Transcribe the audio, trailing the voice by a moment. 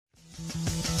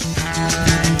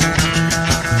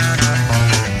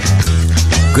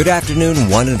Good afternoon,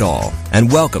 one and all,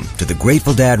 and welcome to the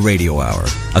Grateful Dad Radio Hour,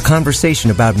 a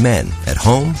conversation about men at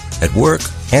home, at work,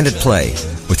 and at play,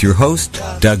 with your host,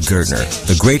 Doug Gertner,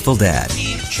 the Grateful Dad.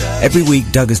 Every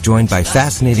week, Doug is joined by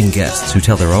fascinating guests who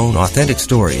tell their own authentic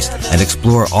stories and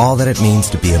explore all that it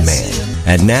means to be a man.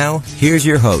 And now, here's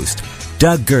your host,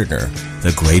 Doug Gertner,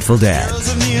 the Grateful Dad.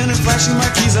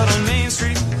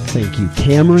 Thank you,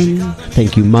 Cameron.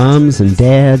 Thank you, moms and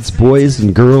dads, boys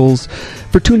and girls,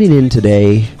 for tuning in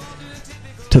today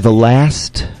to the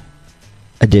last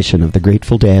edition of the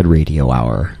Grateful Dad Radio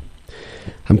Hour.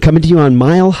 I'm coming to you on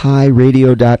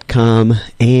milehighradio.com,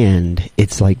 and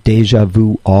it's like deja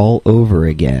vu all over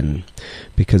again,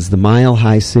 because the Mile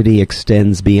High City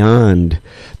extends beyond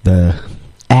the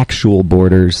actual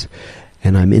borders,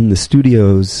 and I'm in the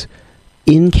studios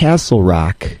in Castle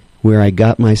Rock, where I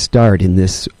got my start in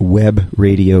this web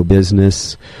radio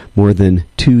business more than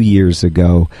 2 years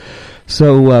ago.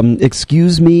 So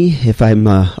excuse me if I'm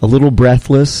a little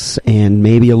breathless and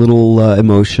maybe a little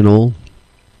emotional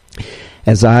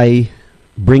as I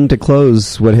bring to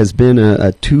close what has been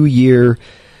a 2-year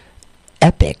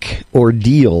epic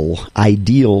ordeal,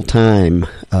 ideal time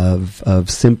of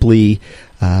simply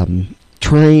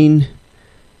trying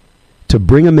to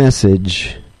bring a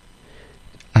message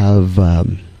of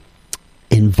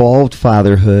involved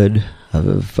fatherhood,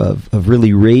 of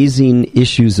really raising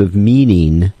issues of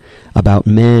meaning about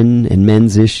men and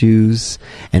men's issues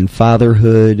and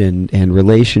fatherhood and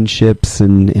relationships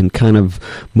and kind of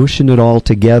mushing it all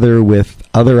together with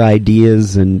other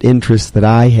ideas and interests that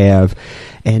I have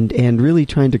and really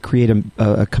trying to create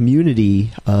a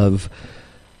community of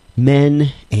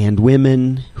men and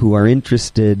women who are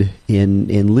interested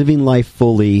in living life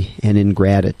fully and in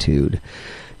gratitude.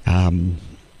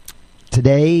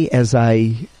 Today, as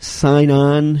I sign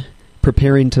on,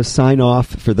 preparing to sign off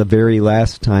for the very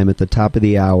last time at the top of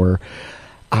the hour,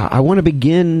 I want to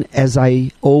begin, as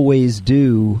I always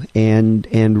do, and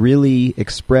really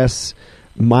express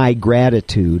my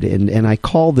gratitude. And I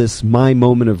call this my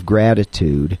moment of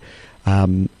gratitude.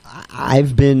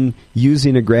 I've been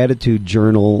using a gratitude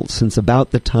journal since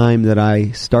about the time that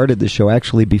I started the show,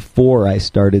 actually before I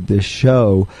started this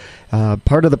show.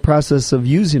 Part of the process of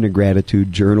using a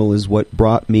gratitude journal is what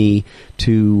brought me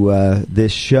to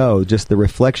this show, just the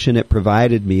reflection it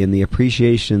provided me and the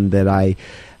appreciation that I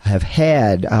have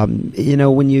had.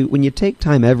 When you take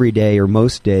time every day or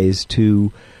most days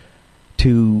to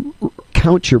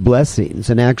count your blessings,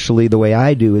 and actually the way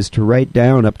I do is to write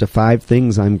down up to 5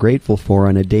 things I'm grateful for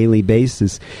on a daily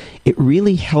basis, it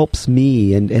really helps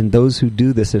me and those who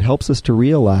do this. It helps us to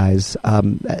realize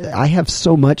I have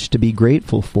so much to be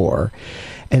grateful for.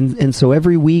 And so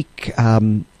every week,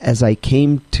 as I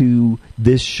came to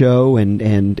this show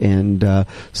and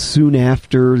soon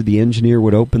after the engineer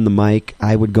would open the mic,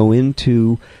 I would go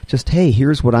into just, hey,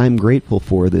 here's what I'm grateful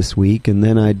for this week. And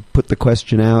then I'd put the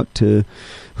question out to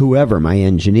whoever, my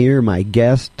engineer, my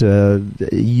guest,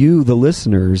 you, the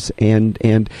listeners.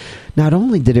 And not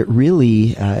only did it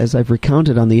really, as I've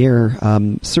recounted on the air,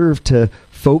 serve to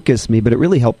focus me, but it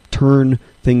really helped turn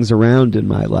things around in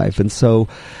my life. And so,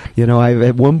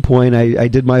 at one point I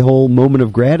did my whole moment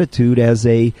of gratitude as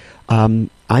I'm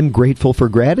grateful for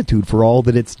gratitude for all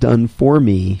that it's done for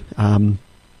me.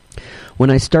 When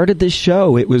I started this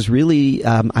show, it was really,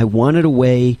 I wanted a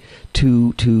way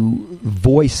to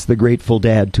voice the Grateful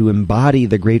Dad, to embody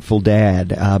the Grateful Dad,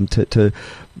 to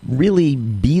really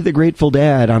be the Grateful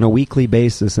Dad on a weekly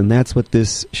basis, and that's what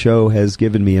this show has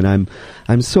given me, and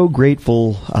I'm so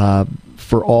grateful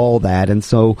for all that. And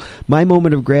so my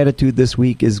moment of gratitude this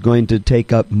week is going to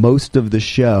take up most of the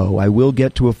show. I will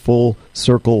get to a full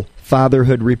circle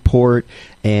fatherhood report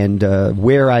and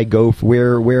where I go,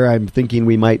 where I'm thinking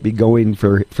we might be going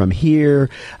from here.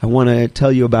 I want to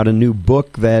tell you about a new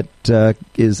book that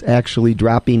is actually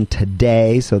dropping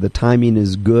today, so the timing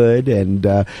is good. And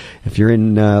if you're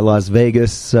in Las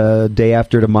Vegas day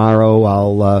after tomorrow,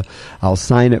 I'll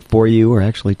sign it for you. Or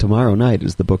actually, tomorrow night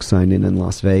is the book signing in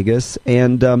Las Vegas.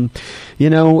 And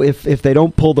if they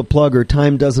don't pull the plug or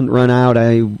time doesn't run out,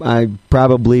 I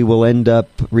probably will end up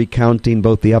recounting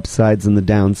both the upsides and the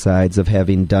downsides of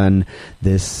having done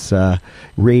this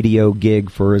radio gig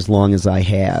for as long as I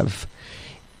have.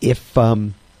 If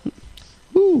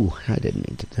Ooh, I didn't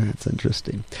mean to. That's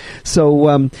interesting.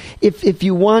 So, if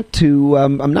you want to,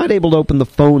 I'm not able to open the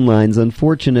phone lines,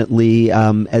 unfortunately.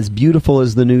 As beautiful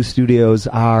as the new studios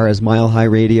are, as Mile High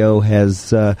Radio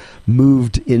has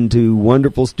moved into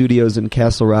wonderful studios in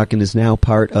Castle Rock and is now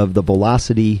part of the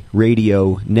Velocity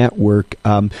Radio Network,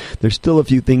 there's still a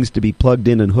few things to be plugged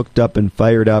in and hooked up and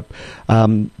fired up.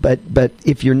 But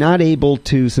if you're not able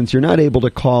to, since you're not able to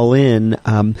call in,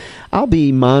 I'll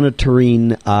be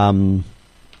monitoring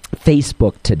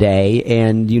Facebook today,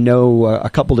 and a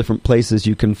couple different places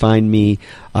you can find me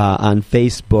on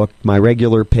Facebook. My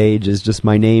regular page is just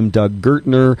my name, Doug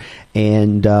Gertner,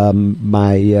 and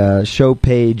my show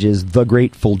page is The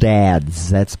Grateful Dads.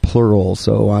 That's plural.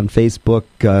 So on Facebook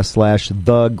 /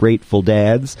 The Grateful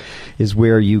Dads is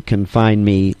where you can find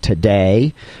me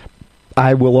today.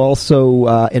 I will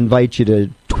also invite you to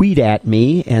tweet at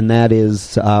me, and that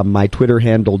is my Twitter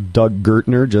handle, Doug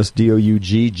Gertner, just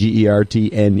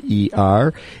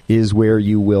DOUGGERTNER, is where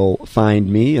you will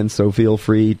find me. And so feel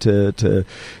free to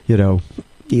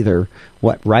either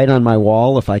write on my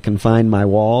wall if I can find my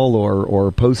wall,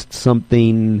 or post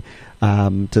something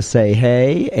to say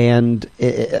hey. And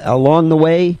along the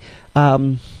way,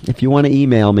 if you want to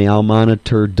email me, I'll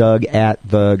monitor Doug at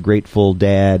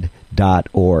thegratefulDad.org.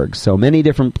 So many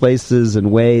different places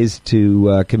and ways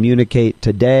to communicate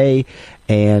today.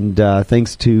 And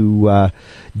thanks to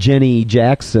Jenny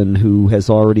Jackson, who has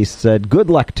already said, good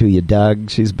luck to you, Doug.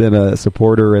 She's been a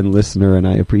supporter and listener, and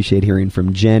I appreciate hearing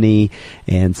from Jenny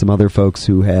and some other folks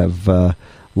who have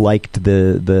liked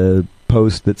the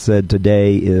post that said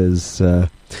today is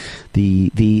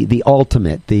the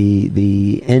ultimate,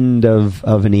 the end of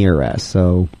an era.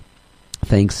 So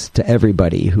thanks to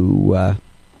everybody who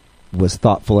was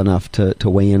thoughtful enough to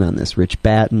weigh in on this. Rich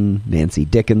Batten, Nancy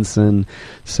Dickinson,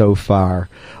 so far.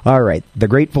 All right, The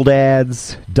Grateful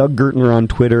Dads, Doug Gertner on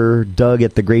Twitter, Doug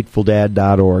at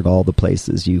thegratefulDad.org, all the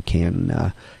places you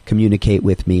can communicate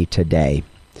with me today.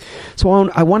 So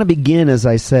I want to begin, as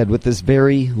I said, with this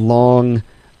very long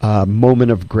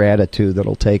moment of gratitude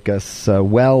that'll take us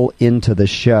well into the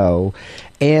show.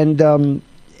 And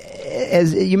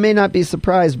as you may not be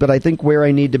surprised, but I think where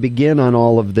I need to begin on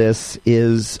all of this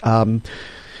is blame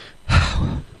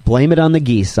it on the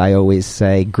geese, I always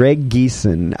say. Greg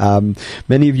Geeson.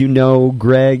 Many of you know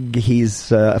Greg.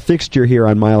 He's a fixture here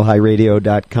on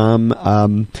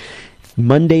milehighradio.com.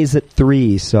 Mondays at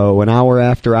 3, so an hour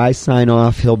after I sign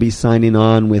off, he'll be signing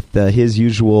on with his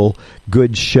usual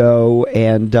good show.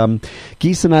 And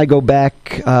Geese and I go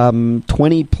back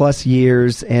 20-plus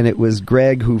years, and it was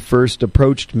Greg who first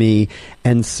approached me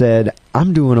and said,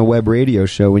 I'm doing a web radio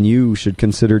show, and you should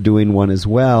consider doing one as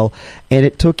well. And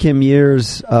it took him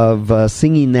years of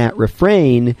singing that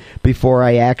refrain before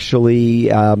I actually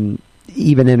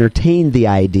even entertained the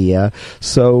idea.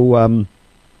 So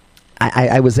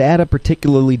I was at a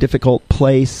particularly difficult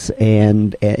place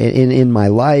and in my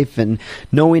life, and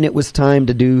knowing it was time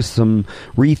to do some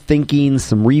rethinking,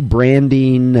 some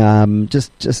rebranding,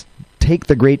 just take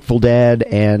the Grateful Dad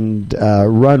and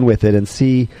run with it and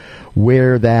see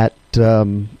where that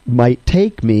might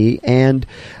take me. And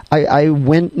I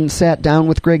went and sat down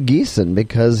with Greg Geeson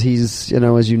because he's,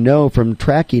 as you know from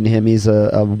tracking him, he's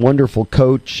a wonderful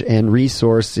coach and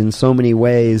resource in so many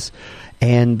ways.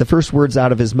 And the first words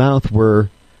out of his mouth were,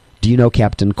 do you know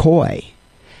Captain Coy?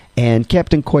 And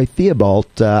Captain Coy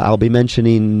Theobald, I'll be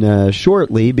mentioning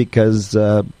shortly because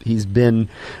he's been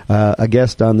a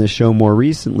guest on this show more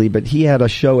recently, but he had a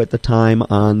show at the time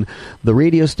on the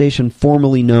radio station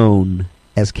formerly known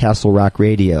as Castle Rock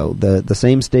Radio, the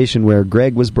same station where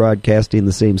Greg was broadcasting,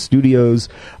 the same studios,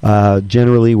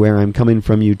 generally where I'm coming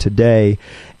from you today.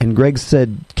 And Greg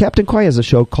said, Captain Coy has a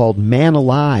show called Man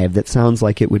Alive that sounds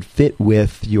like it would fit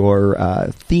with your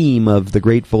theme of the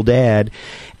Grateful Dad.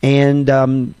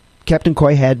 And Captain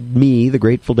Coy had me, the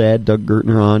Grateful Dad, Doug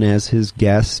Gertner, on as his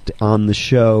guest on the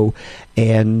show,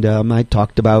 and I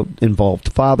talked about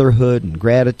involved fatherhood and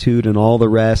gratitude and all the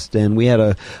rest, and we had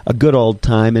a good old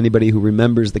time. Anybody who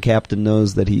remembers the Captain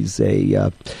knows that he's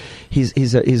a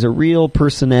real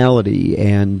personality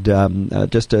and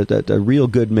just a real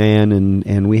good man,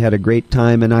 and we had a great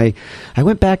time. And I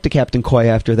went back to Captain Coy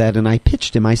after that, and I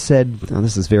pitched him. I said,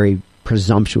 this is very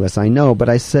presumptuous, I know, but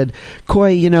I said,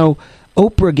 Coy,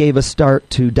 Oprah gave a start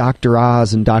to Dr.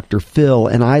 Oz and Dr. Phil,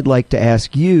 and I'd like to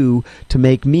ask you to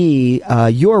make me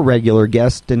your regular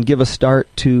guest and give a start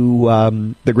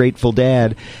to the Grateful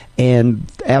Dad.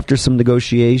 And after some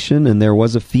negotiation, and there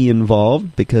was a fee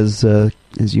involved because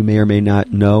as you may or may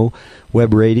not know,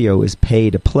 web radio is pay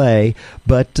to play,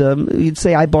 but you'd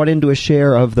say I bought into a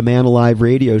share of the Man Alive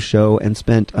radio show and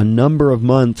spent a number of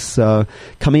months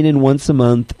coming in once a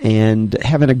month and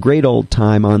having a great old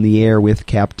time on the air with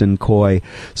Captain Coy.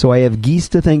 So I have Geese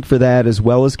to thank for that, as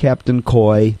well as Captain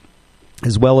Coy,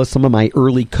 as well as some of my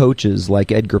early coaches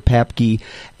like Edgar Papke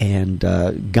and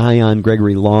Guyon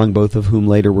Gregory Long, both of whom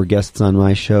later were guests on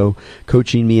my show,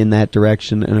 coaching me in that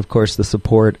direction, and of course the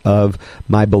support of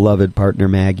my beloved partner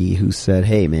Maggie, who said,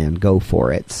 hey man, go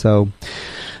for it. So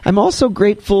I'm also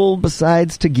grateful,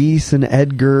 besides to Geese and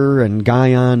Edgar and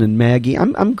Guyon and Maggie,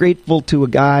 I'm grateful to a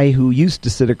guy who used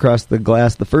to sit across the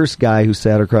glass, the first guy who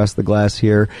sat across the glass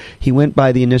here. He went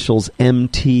by the initials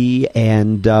MT,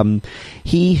 and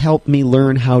he helped me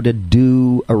learn how to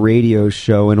do a radio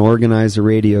show and organize a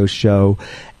radio show.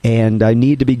 And I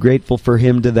need to be grateful for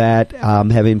him to that,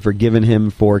 having forgiven him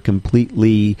for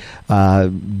completely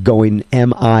going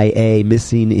MIA,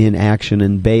 missing in action,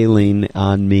 and bailing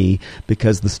on me,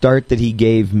 because the start that he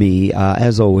gave me,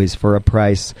 as always, for a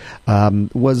price,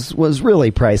 was really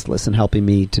priceless in helping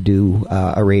me to do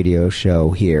a radio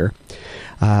show here.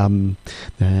 Then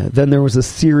there was a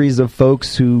series of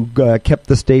folks who kept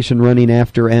the station running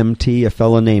after MT, a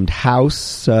fellow named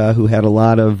House, who had a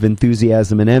lot of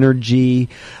enthusiasm and energy,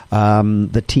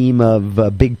 the team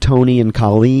of Big Tony and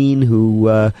Colleen,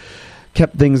 who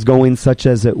kept things going such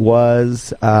as it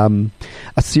was, a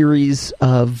series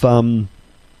of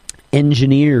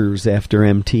engineers after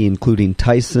MT, including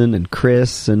Tyson and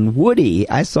Chris and Woody.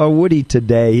 I saw Woody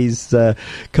today. He's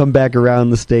come back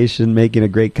around the station, making a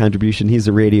great contribution. He's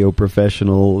a radio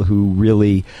professional who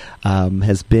really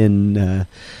has been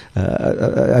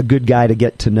a good guy to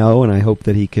get to know, and I hope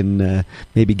that he can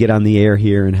maybe get on the air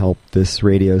here and help this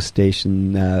radio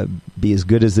station be as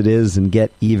good as it is and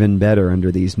get even better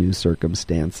under these new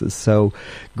circumstances. So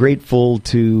grateful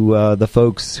to the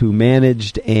folks who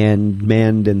managed and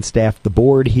manned and staffed the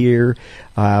board here.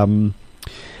 I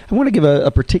want to give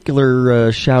a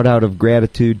particular shout-out of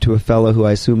gratitude to a fellow who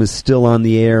I assume is still on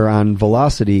the air on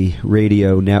Velocity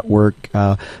Radio Network,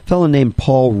 a fellow named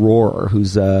Paul Rohr,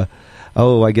 who's I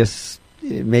guess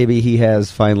maybe he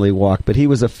has finally walked, but he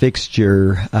was a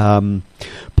fixture.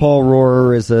 Paul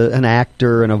Rohr is an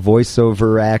actor and a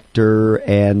voiceover actor,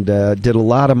 and did a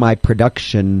lot of my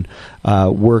production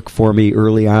work for me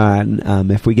early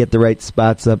on. If we get the right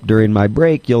spots up during my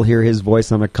break, you'll hear his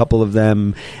voice on a couple of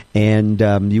them, and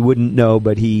you wouldn't know,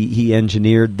 but he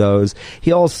engineered those.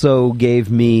 He also gave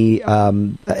me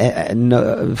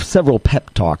several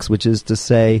pep talks, which is to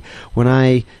say, when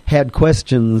I had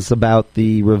questions about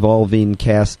the revolving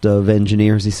cast of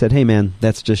engineers, he said, hey man,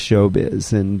 that's just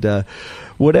showbiz, and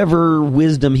whatever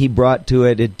wisdom he brought to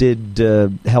it, it did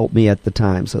help me at the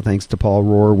time. So thanks to Paul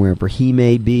Rohr, wherever he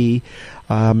may be.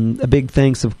 A big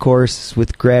thanks, of course,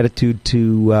 with gratitude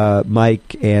to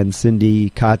Mike and Cindy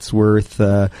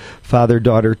Cotsworth,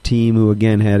 father-daughter team, who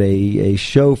again had a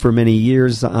show for many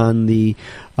years on the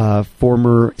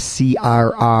former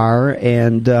CRR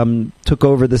and took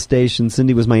over the station.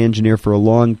 Cindy was my engineer for a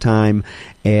long time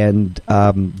and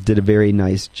did a very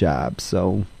nice job.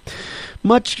 So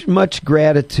much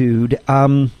gratitude.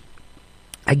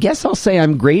 I guess I'll say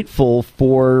I'm grateful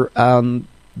for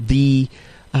the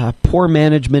poor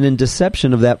management and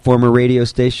deception of that former radio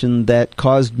station that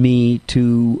caused me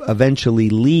to eventually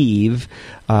leave,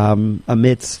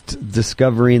 amidst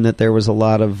discovering that there was a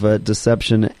lot of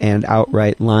deception and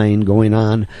outright lying going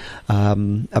on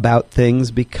about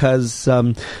things, because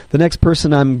the next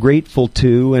person I'm grateful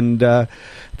to, and I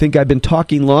think I've been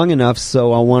talking long enough,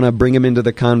 so I want to bring him into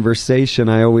the conversation.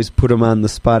 I always put him on the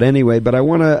spot anyway, but I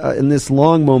want to, in this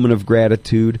long moment of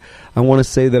gratitude, I want to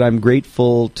say that I'm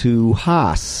grateful to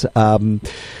Haas.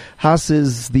 Haas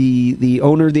is the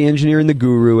owner, the engineer, and the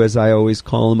guru, as I always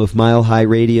call him, of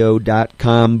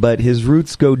milehighradio.com, but his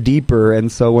roots go deeper,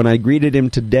 and so when I greeted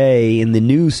him today in the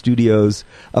new studios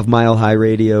of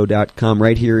milehighradio.com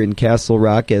right here in Castle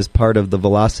Rock as part of the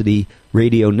Velocity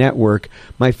Radio Network,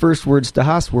 my first words to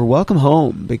Haas were, welcome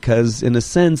home, because in a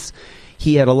sense,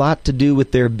 he had a lot to do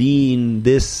with there being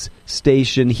this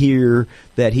station here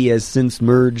that he has since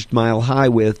merged Mile High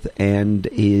with, and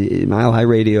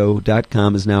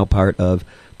milehighradio.com is now part of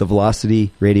the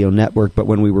Velocity Radio Network. But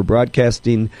when we were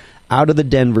broadcasting out of the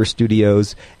Denver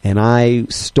studios, and I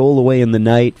stole away in the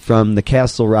night from the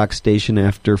Castle Rock station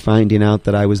after finding out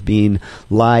that I was being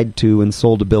lied to and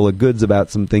sold a bill of goods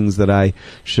about some things that I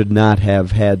should not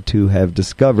have had to have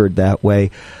discovered that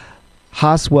way,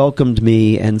 Haas welcomed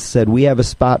me and said, we have a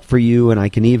spot for you, and I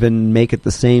can even make it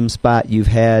the same spot you've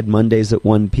had Mondays at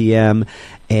 1 p.m.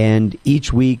 And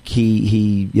each week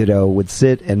he would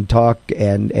sit and talk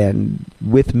and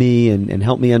with me and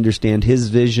help me understand his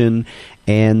vision.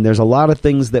 And there's a lot of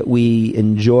things that we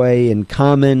enjoy in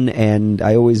common, and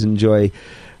I always enjoy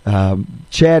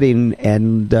chatting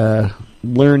and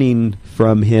learning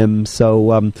from him.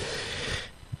 So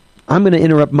I'm going to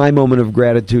interrupt my moment of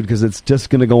gratitude because it's just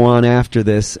going to go on after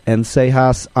this and say,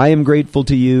 Haas, I am grateful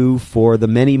to you for the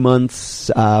many months,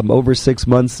 over 6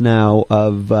 months now,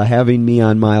 of having me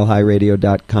on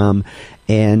milehighradio.com.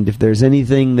 And if there's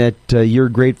anything that you're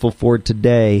grateful for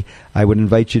today, I would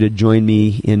invite you to join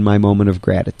me in my moment of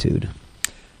gratitude.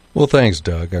 Well, thanks,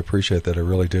 Doug. I appreciate that. I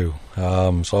really do.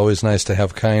 It's always nice to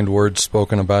have kind words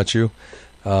spoken about you.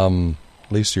 At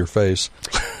least your face.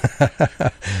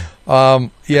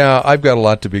 Yeah, I've got a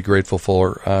lot to be grateful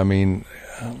for. I mean,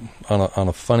 on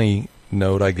a funny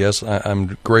note, I guess,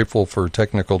 I'm grateful for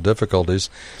technical difficulties,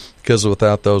 because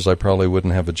without those, I probably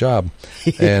wouldn't have a job,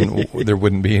 and there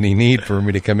wouldn't be any need for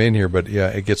me to come in here. But yeah,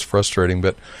 it gets frustrating.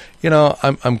 But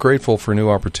I'm grateful for new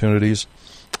opportunities.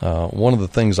 One of the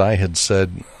things I had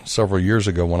said several years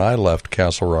ago when I left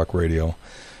Castle Rock Radio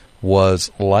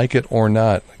was, like it or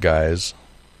not, guys,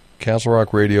 Castle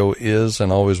Rock Radio is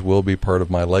and always will be part of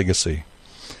my legacy.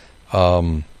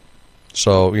 So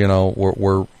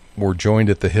we're joined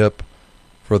at the hip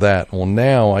for that. Well,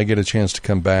 now I get a chance to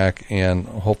come back and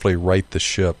hopefully right the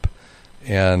ship,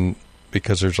 and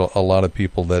because there's a lot of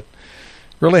people that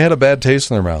really had a bad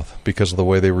taste in their mouth because of the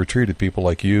way they were treated, people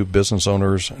like you, business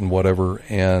owners and whatever.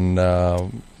 And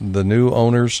the new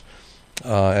owners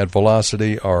at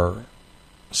Velocity are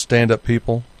stand-up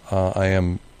people. I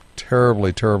am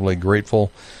terribly, terribly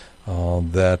grateful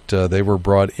that they were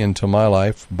brought into my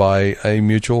life by a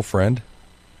mutual friend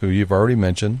who you've already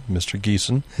mentioned, Mr.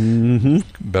 Geeson,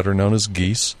 better known as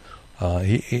Geese.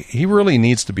 He really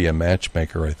needs to be a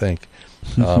matchmaker, I think,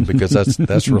 because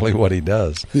that's really what he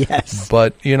does. Yes.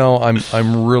 But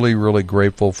I'm really, really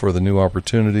grateful for the new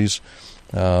opportunities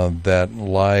that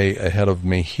lie ahead of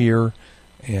me here,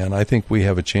 and I think we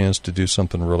have a chance to do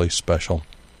something really special.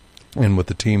 And with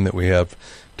the team that we have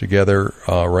together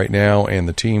right now and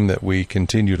the team that we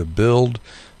continue to build,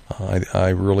 I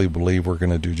really believe we're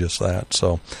going to do just that.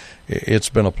 So it's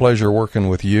been a pleasure working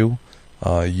with you.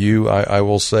 I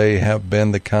will say, have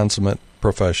been the consummate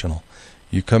professional.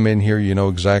 You come in here, you know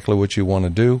exactly what you want to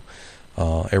do.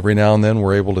 Every now and then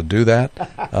we're able to do that.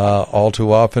 All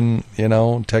too often,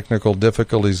 technical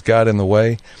difficulties got in the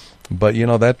way. But,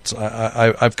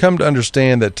 I've come to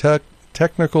understand that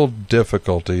technical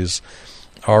difficulties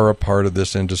are a part of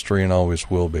this industry and always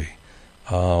will be,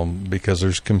 because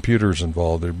there's computers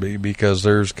involved, because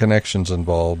there's connections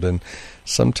involved, and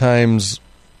sometimes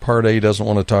Part A doesn't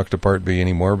want to talk to Part B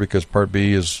anymore because Part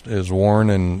B is worn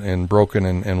and broken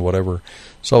and whatever.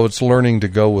 So it's learning to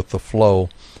go with the flow,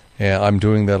 and I'm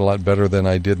doing that a lot better than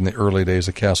I did in the early days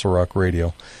of Castle Rock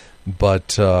Radio.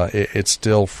 But it's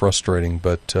still frustrating.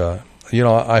 But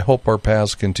I hope our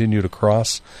paths continue to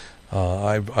cross.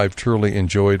 I've truly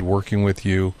enjoyed working with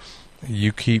you.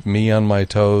 You keep me on my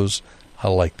toes. I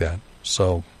like that.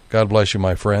 So God bless you,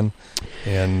 my friend,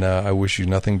 and I wish you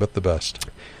nothing but the best.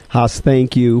 Haas,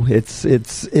 thank you.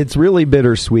 It's really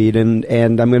bittersweet, and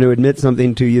I'm going to admit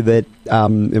something to you that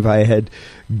if I had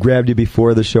grabbed you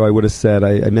before the show, I would have said.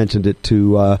 I mentioned it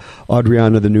to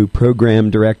Adriana, the new program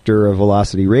director of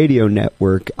Velocity Radio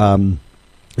Network, and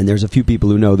there's a few people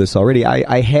who know this already.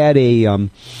 I had a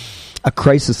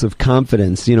crisis of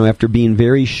confidence, after being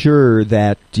very sure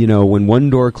that, when one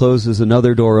door closes,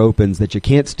 another door opens, that you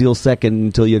can't steal second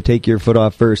until you take your foot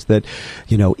off first, that,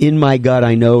 in my gut,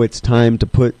 I know it's time to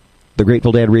put the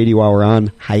Grateful Dad Radio Hour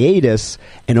on hiatus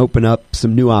and open up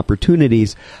some new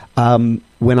opportunities.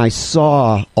 When I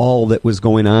saw all that was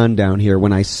going on down here,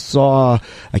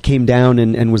 I came down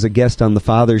and was a guest on the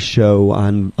Father's Show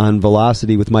on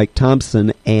Velocity with Mike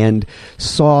Thompson, and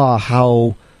saw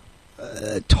how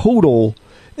total,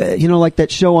 like that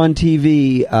show on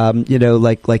TV,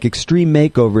 like Extreme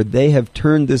Makeover, they have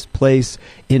turned this place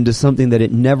into something that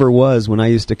it never was when I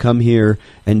used to come here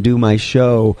and do my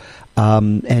show.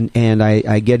 And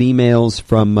I get emails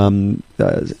from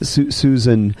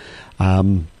Susan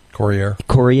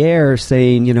Corriere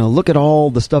saying, look at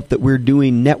all the stuff that we're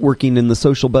doing, networking in the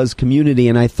Social Buzz community.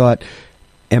 And I thought,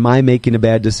 am I making a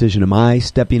bad decision? Am I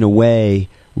stepping away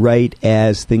right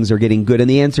as things are getting good? And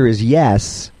the answer is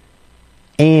yes.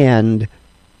 And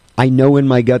I know in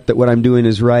my gut that what I'm doing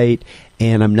is right,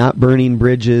 and I'm not burning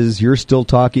bridges. You're still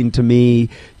talking to me.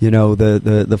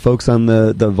 The folks on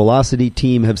the Velocity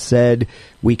team have said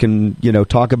we can,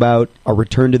 talk about a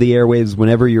return to the airwaves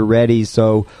whenever you're ready.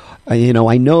 So,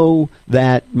 I know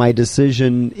that my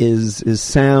decision is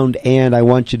sound, and I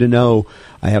want you to know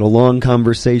I had a long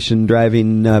conversation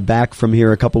driving back from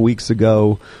here a couple weeks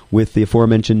ago with the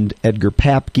aforementioned Edgar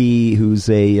Papke, who's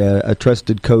a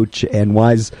trusted coach and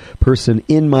wise person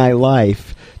in my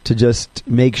life, to just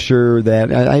make sure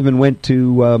that I even went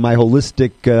to my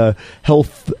holistic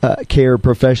health care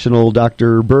professional,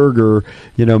 Dr. Berger.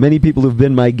 Many people who've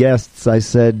been my guests, I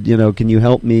said, can you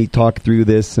help me talk through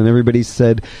this? And everybody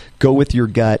said, go with your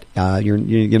gut.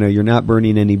 You're not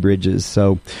burning any bridges.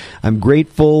 So I'm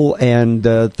grateful, and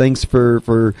thanks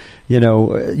for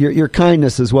your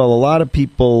kindness as well. A lot of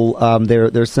people,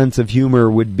 their sense of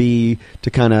humor would be to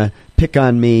kind of pick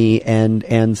on me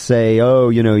and say, oh,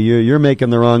 you're making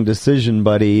the wrong decision,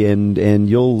 buddy, and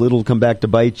it'll come back to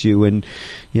bite you, and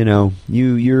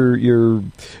you're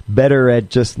better at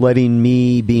just letting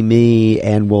me be me,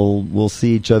 and we'll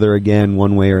see each other again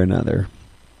one way or another.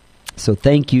 So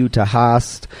thank you to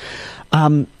Haast.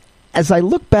 As I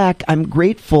look back, I'm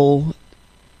grateful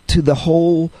to the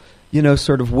whole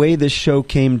sort of way this show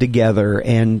came together,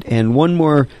 and one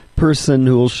more person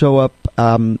who will show up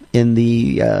in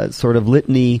the sort of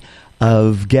litany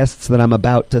of guests that I'm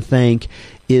about to thank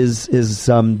is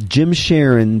Jim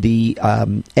Sharon, the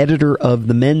editor of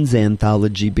the Men's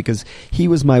Anthology, because he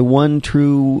was my one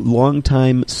true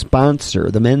longtime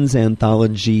sponsor. The Men's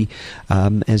Anthology,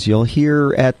 as you'll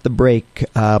hear at the break,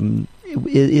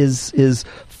 is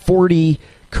 40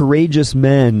 courageous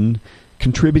men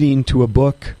contributing to a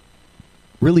book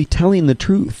really telling the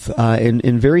truth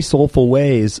in very soulful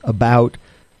ways about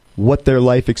what their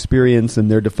life experience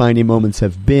and their defining moments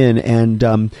have been.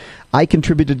 And I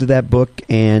contributed to that book,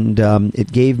 and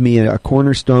it gave me a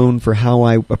cornerstone for how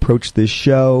I approach this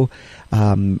show.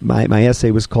 My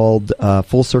essay was called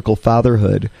Full Circle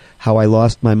Fatherhood, How I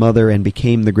Lost My Mother and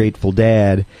Became the Grateful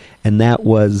Dad. And that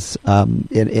was how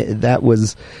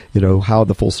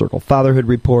the Full Circle Fatherhood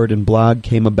Report and blog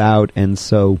came about. And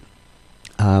so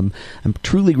I'm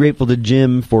truly grateful to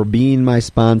Jim for being my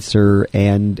sponsor,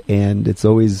 and it's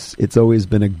always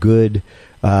been a good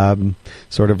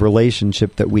sort of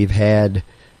relationship that we've had.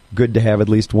 Good to have at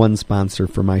least one sponsor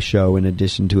for my show, in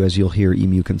addition to, as you'll hear,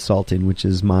 Emu Consulting, which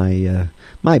is my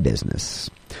business.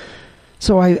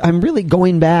 So I'm really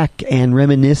going back and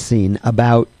reminiscing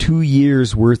about 2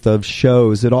 years worth of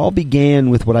shows. It all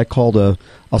began with what I called a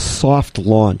soft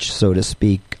launch, so to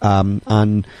speak,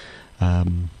 on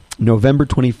November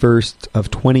 21st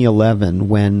of 2011,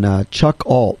 when Chuck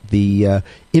Alt, the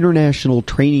international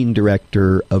training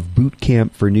director of Boot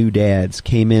Camp for New Dads,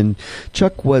 came in.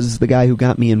 Chuck was the guy who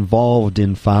got me involved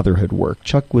in fatherhood work.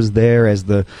 Chuck was there as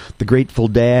the Grateful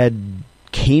Dad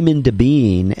came into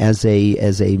being as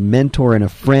a mentor and a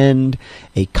friend,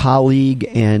 a colleague,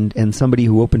 and somebody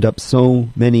who opened up so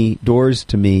many doors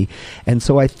to me. And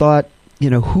so I thought,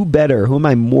 who am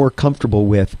I more comfortable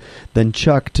with than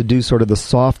Chuck to do sort of the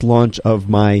soft launch of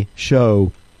my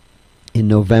show in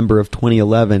November of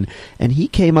 2011. And he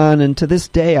came on, and to this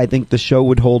day I think the show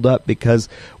would hold up, because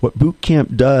what Boot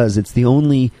Camp does, it's the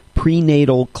only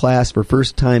prenatal class for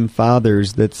first-time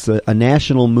fathers that's a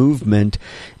national movement.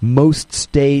 Most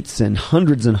states and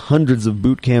hundreds of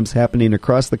boot camps happening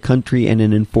across the country and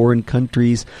in foreign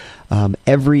countries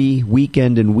every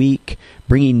weekend and week,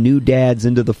 bringing new dads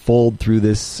into the fold through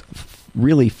this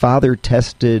really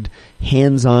father-tested,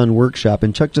 hands-on workshop.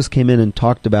 And Chuck just came in and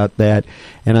talked about that,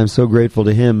 and I'm so grateful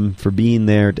to him for being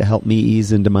there to help me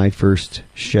ease into my first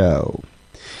show.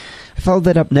 I followed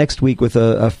that up next week with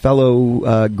a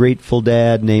fellow Grateful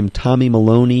Dad named Tommy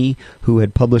Maloney, who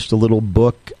had published a little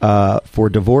book for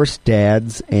divorced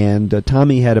dads, and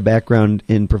Tommy had a background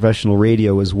in professional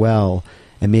radio as well,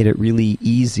 and made it really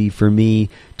easy for me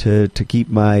to keep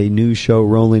my new show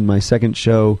rolling, my second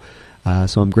show.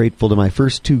 So I'm grateful to my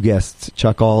first two guests,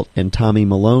 Chuck Alt and Tommy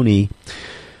Maloney.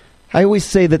 I always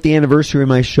say that the anniversary of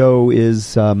my show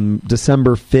is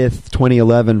December 5th,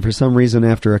 2011. For some reason,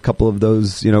 after a couple of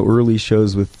those early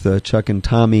shows with Chuck and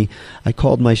Tommy, I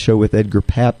called my show with Edgar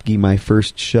Papke my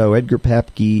first show. Edgar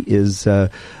Papke is an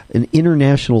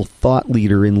international thought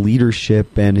leader in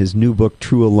leadership, and his new book,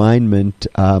 True Alignment,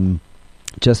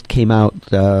 just came out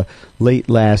late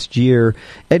last year.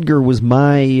 Edgar was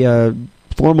my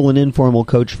formal and informal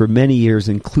coach for many years,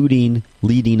 including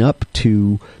leading up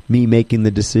to me making the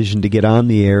decision to get on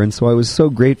the air. And so I was so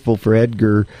grateful for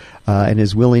Edgar and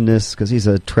his willingness, because he's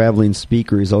a traveling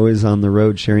speaker. He's always on the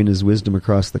road sharing his wisdom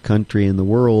across the country and the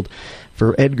world,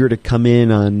 for Edgar to come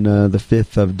in on the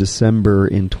 5th of December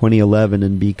in 2011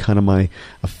 and be kind of my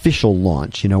official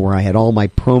launch, where I had all my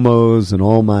promos and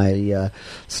all my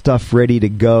stuff ready to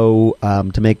go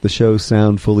to make the show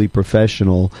sound fully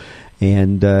professional.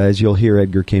 And as you'll hear,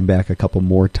 Edgar came back a couple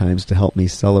more times to help me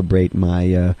celebrate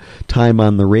my time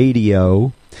on the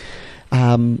radio.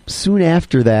 Soon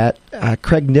after that,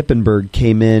 Craig Nippenberg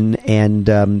came in, and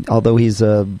although he's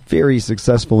a very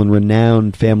successful and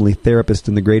renowned family therapist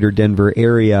in the greater Denver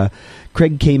area,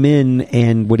 Craig came in,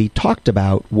 and what he talked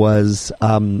about was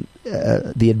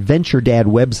the Adventure Dad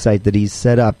website that he's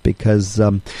set up, because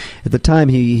at the time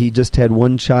he just had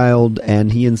one child,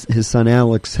 and he and his son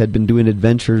Alex had been doing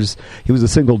adventures. He was a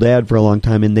single dad for a long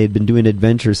time, and they'd been doing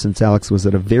adventures since Alex was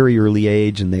at a very early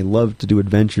age, and they loved to do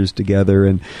adventures together.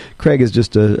 And Craig is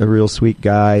just a real sweet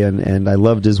guy, and I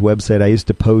loved his website. I used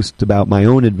to post about my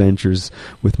own adventures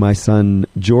with my son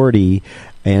Jordy,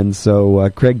 and so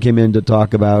Craig came in to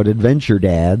talk about Adventure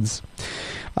Dads.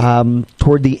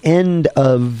 Toward the end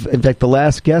of, in fact, the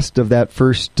last guest of that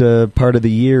first part of the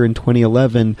year in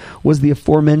 2011 was the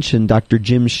aforementioned Dr.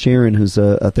 Jim Sharon, who's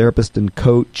a therapist and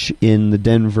coach in the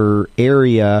Denver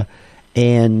area.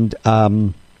 And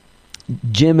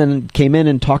Jim came in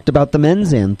and talked about the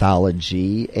men's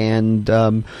anthology, and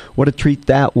what a treat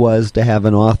that was to have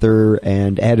an author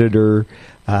and editor,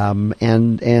 and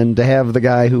to have the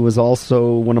guy who was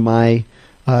also one of my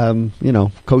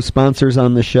co-sponsors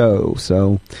on the show.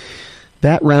 So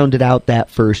that rounded out that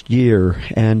first year.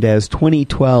 And as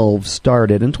 2012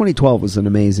 started, and 2012 was an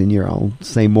amazing year, I'll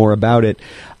say more about it.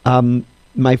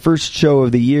 My first show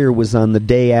of the year was on the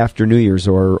day after New Year's,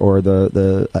 or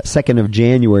the 2nd of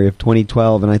January of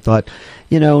 2012, and I thought,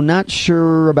 not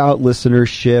sure about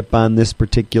listenership on this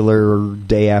particular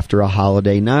day after a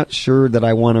holiday, not sure that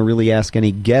I want to really ask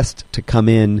any guest to come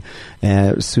in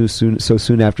so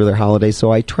soon after their holiday,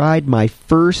 so I tried my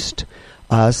first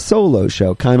solo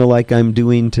show, kind of like I'm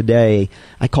doing today.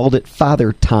 I called it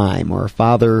Father Time, or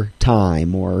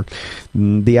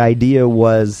the idea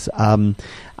was,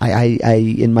 I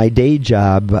in my day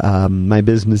job, my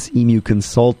business Emu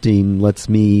Consulting lets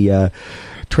me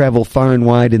travel far and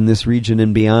wide in this region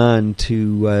and beyond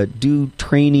to do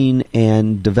training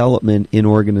and development in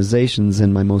organizations,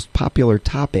 and my most popular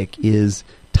topic is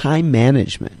time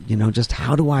management. Just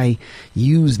how do I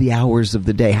use the hours of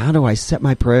the day? How do I set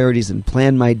my priorities and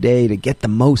plan my day to get the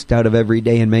most out of every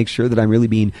day and make sure that I'm really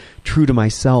being true to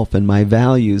myself and my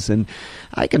values? And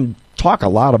I can talk a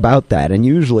lot about that, and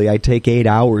usually I take 8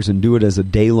 hours and do it as a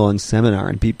day-long seminar,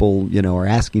 and people, are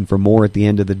asking for more at the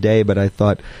end of the day, but I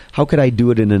thought, how could I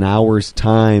do it in an hour's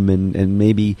time and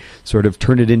maybe sort of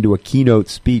turn it into a keynote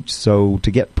speech? So to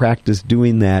get practice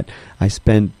doing that, I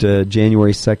spent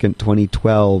January 2nd,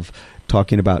 2012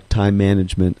 talking about time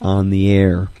management on the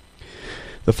air.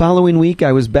 The following week,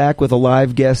 I was back with a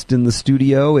live guest in the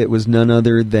studio. It was none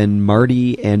other than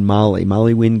Marty and Molly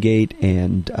Wingate,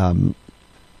 and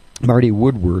Marty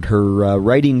Woodward, her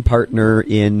writing partner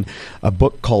in a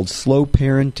book called Slow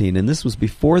Parenting. And this was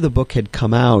before the book had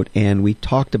come out, and we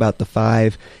talked about the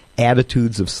 5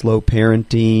 attitudes of slow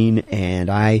parenting,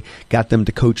 and I got them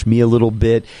to coach me a little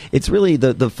bit. It's really,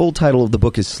 the full title of the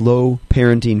book is Slow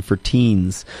Parenting for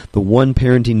Teens, the one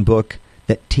parenting book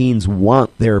that teens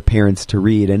want their parents to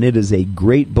read. And it is a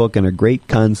great book and a great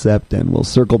concept, and we'll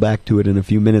circle back to it in a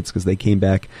few minutes because they came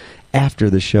back after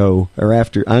the show, or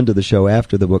onto the show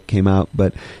after the book came out.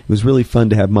 But it was really fun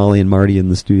to have Molly and Marty in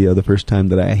the studio, the first time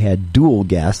that I had dual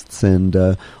guests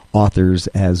and authors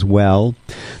as well.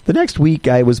 The next week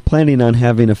I was planning on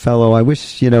having a fellow, I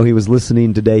wish he was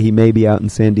listening today, he may be out in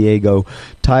San Diego,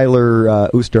 Tyler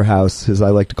Oosterhouse, as I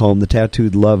like to call him, the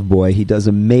Tattooed Love Boy. He does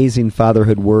amazing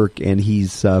fatherhood work, and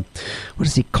he's what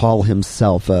does he call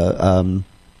himself,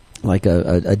 like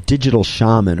a digital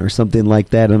shaman or something like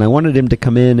that. And I wanted him to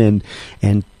come in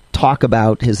and talk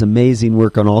about his amazing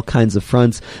work on all kinds of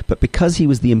fronts. But because he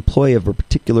was the employee of a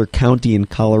particular county in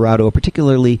Colorado, a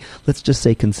particularly, let's just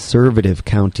say, conservative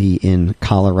county in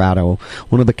Colorado,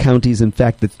 one of the counties, in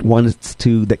fact, that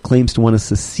claims to want to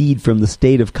secede from the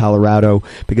state of Colorado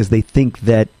because they think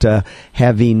that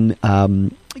having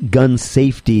gun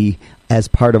safety as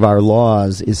part of our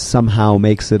laws is somehow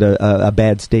makes it a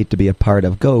bad state to be a part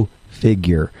of. Go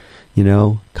figure.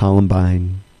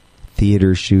 Columbine,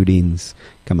 theater shootings.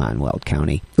 Come on, Weld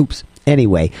County. Oops.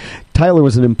 Anyway, Tyler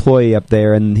was an employee up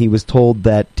there, and he was told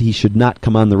that he should not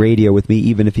come on the radio with me,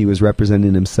 even if he was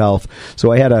representing himself.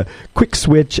 So I had a quick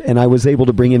switch, and I was able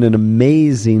to bring in an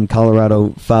amazing Colorado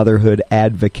fatherhood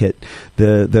advocate,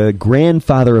 the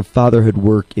grandfather of fatherhood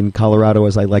work in Colorado,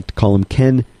 as I like to call him,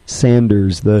 Ken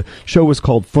Sanders. The show was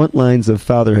called Frontlines of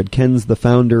Fatherhood. Ken's the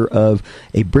founder of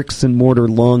a bricks and mortar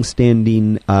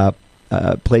long-standing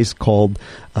place called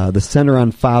the Center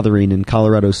on Fathering in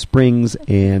Colorado Springs.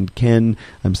 And Ken,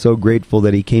 I'm so grateful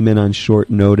that he came in on short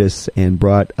notice and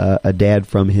brought a dad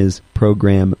from his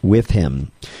program with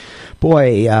him.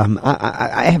 Boy,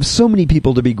 I have so many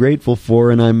people to be grateful for,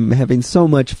 and I'm having so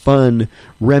much fun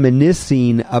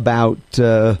reminiscing about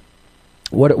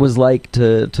what it was like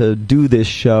to do this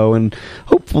show, and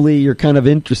hopefully you're kind of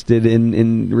interested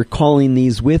in recalling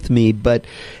these with me. But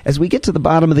as we get to the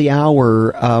bottom of the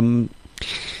hour,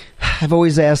 I've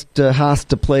always asked Haas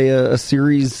to play a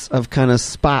series of kind of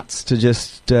spots to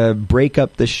just break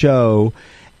up the show,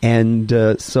 and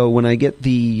so when I get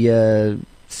the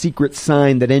secret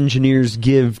sign that engineers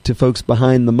give to folks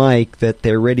behind the mic that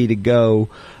they're ready to go,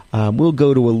 we'll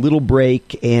go to a little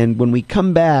break, and when we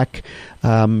come back,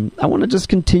 I want to just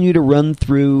continue to run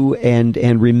through and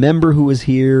remember who was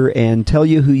here and tell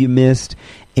you who you missed,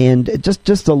 and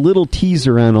just a little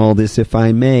teaser on all this, if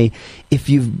I may. If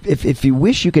you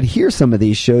wish you could hear some of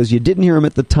these shows, you didn't hear them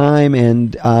at the time,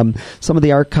 and some of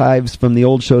the archives from the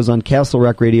old shows on Castle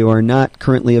Rock Radio are not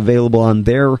currently available on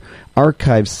their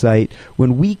archive site.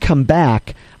 When we come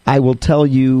back, I will tell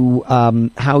you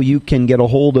how you can get a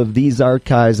hold of these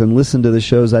archives and listen to the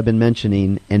shows I've been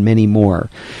mentioning and many more.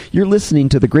 You're listening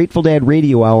to the Grateful Dad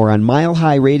Radio Hour on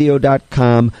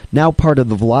MileHighRadio.com, now part of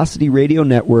the Velocity Radio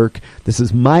Network. This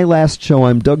is my last show.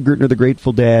 I'm Doug Gertner, the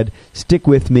Grateful Dad. Stick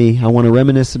with me. I want to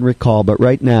reminisce and recall, but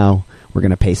right now, we're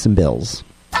going to pay some bills.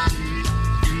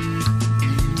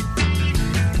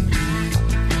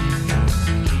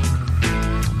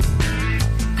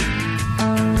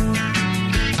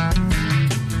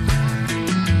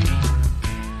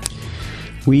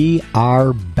 We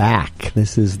are back.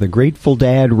 This is the Grateful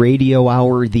Dad Radio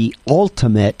Hour, the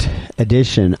ultimate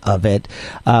edition of it.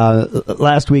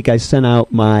 Last week I sent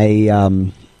out my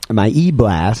my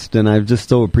e-blast, and I've just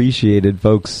so appreciated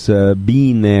folks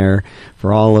being there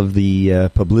for all of the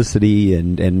publicity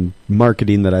and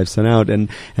marketing that I've sent out. And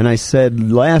I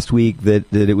said last week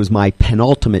that it was my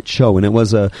penultimate show, and it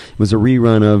was a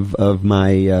rerun of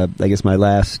my I guess my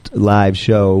last live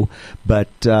show. But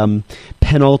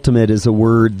penultimate is a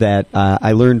word that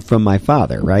I learned from my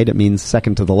father, right? It means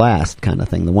second to the last kind of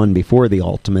thing, the one before the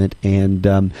ultimate.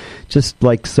 And just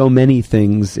like so many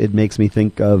things, it makes me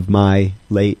think of my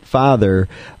late father,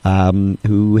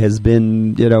 who has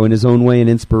been, in his own way, an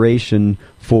inspiration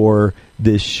for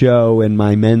this show and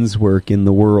my men's work in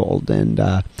the world. And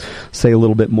say a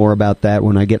little bit more about that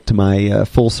when I get to my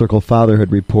Full Circle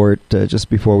Fatherhood report just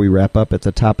before we wrap up at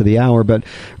the top of the hour. But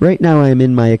right now I am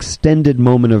in my extended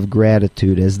moment of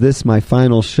gratitude. As this, my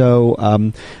final show,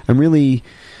 I'm really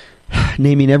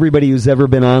naming everybody who's ever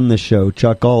been on the show: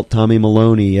 Chuck Alt, Tommy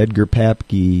Maloney, Edgar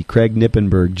Papke, Craig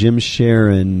Nippenberg, Jim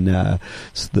Sharon, the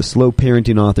Slow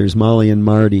Parenting authors Molly and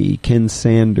Marty, Ken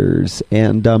Sanders,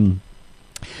 and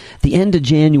the end of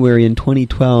January in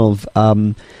 2012,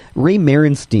 Ray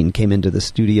Merenstein came into the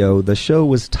studio. The show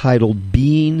was titled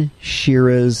Being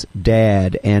Shira's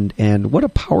Dad, and what a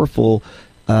powerful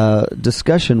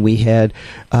discussion we had.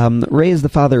 Ray is the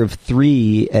father of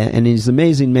 3, and he's an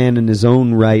amazing man in his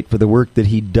own right for the work that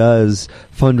he does,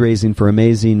 fundraising for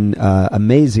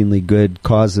amazingly good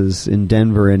causes in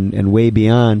Denver and way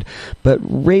beyond. But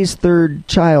Ray's 3rd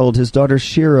child, his daughter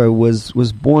Shira,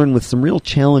 was born with some real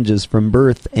challenges from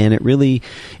birth, and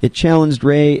it challenged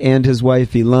Ray and his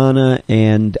wife Ilana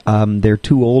and their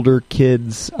 2 older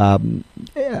kids,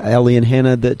 Ellie and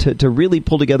Hannah, to really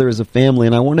pull together as a family.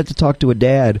 And I wanted to talk to a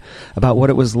dad about what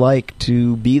it was like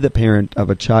to be the parent of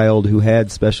a child who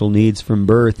had special needs from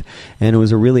birth, and it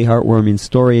was a really heartwarming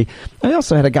story. I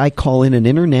also had a guy call in, an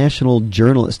international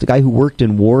journalist, a guy who worked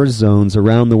in war zones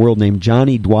around the world, named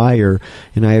Johnny Dwyer,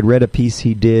 and I had read a piece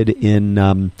he did in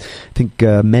I think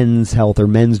Men's Health or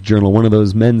Men's Journal, one of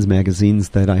those men's magazines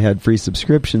that I had free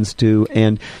subscriptions to,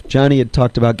 and Johnny had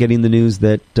talked about getting the news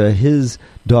that his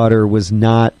daughter was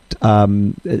not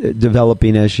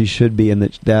developing as she should be, and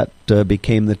that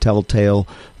became the telltale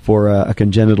for a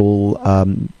congenital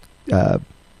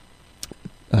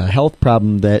health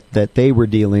problem that they were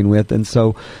dealing with. And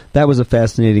so that was a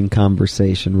fascinating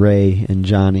conversation, Ray and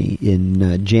Johnny,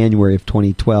 in January of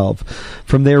 2012.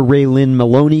 From there, Ray Lynn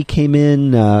Maloney came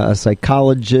in, a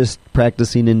psychologist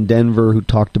practicing in Denver, who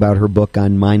talked about her book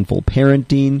on mindful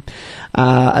parenting.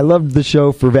 I loved the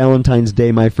show for Valentine's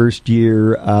Day, my first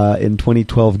year in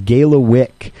 2012. Gayla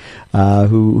Wick,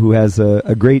 who has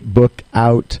a great book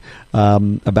out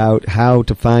about how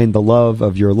to find the love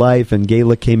of your life. And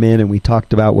Gayla came in and we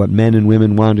talked about what men and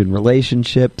women want in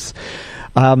relationships.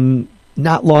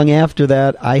 not long after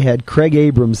that, I had Craig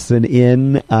Abramson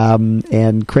in,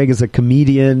 and Craig is a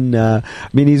comedian.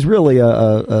 He's really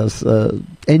a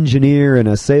engineer and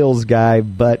a sales guy,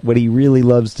 but what he really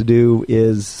loves to do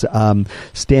is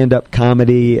stand-up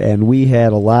comedy, and we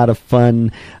had a lot of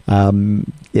fun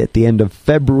at the end of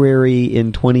February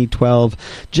in 2012.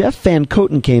 Jeff Van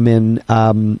Coten came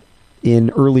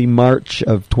in early March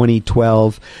of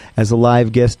 2012 as a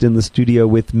live guest in the studio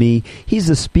with me. He's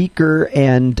a speaker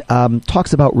and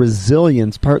talks about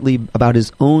resilience, partly about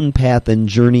his own path and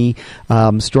journey,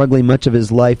 struggling much of his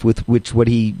life with what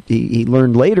he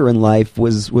learned later in life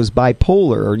was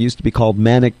bipolar, or used to be called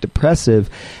manic depressive.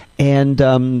 And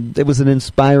it was an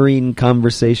inspiring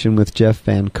conversation with Jeff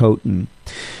Van Coten.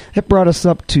 It brought us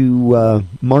up to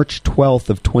March 12th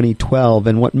of 2012,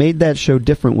 and what made that show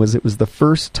different was it was the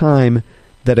first time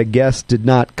that a guest did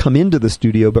not come into the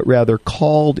studio, but rather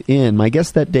called in. My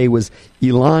guest that day was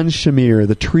Ilan Shamir,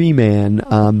 the tree man,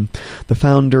 the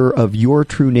founder of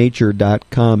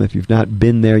yourtruenature.com. If you've not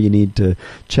been there, you need to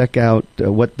check out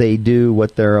what they do,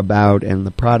 what they're about, and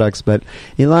the products. But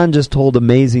Ilan just told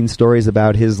amazing stories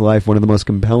about his life. One of the most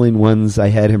compelling ones I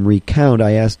had him recount.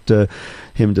 I asked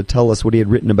him to tell us what he had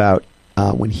written about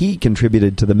when he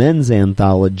contributed to the men's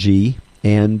anthology.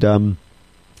 And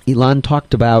Ilan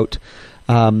talked about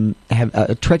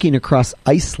trekking across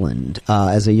Iceland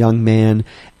as a young man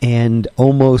and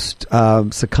almost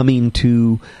succumbing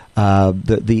to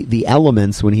the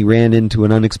elements when he ran into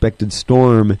an unexpected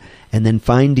storm, and then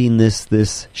finding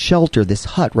this shelter, this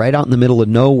hut right out in the middle of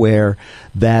nowhere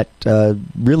that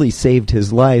really saved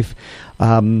his life.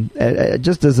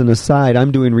 Just as an aside,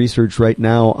 I'm doing research right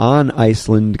now on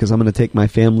Iceland because I'm going to take my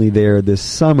family there this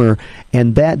summer,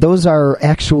 and those are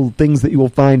actual things that you will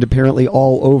find apparently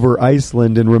all over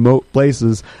Iceland in remote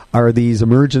places are these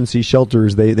emergency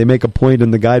shelters. They make a point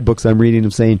in the guidebooks I'm reading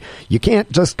of saying you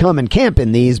can't just come and camp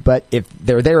in these, but if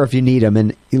they're there if you need them.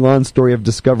 And Ilan's story of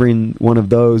discovering one of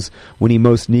those when he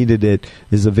most needed it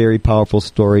is a very powerful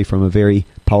story from a very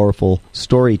powerful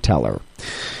storyteller.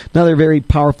 Another very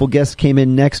powerful guest came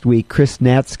in next week. Chris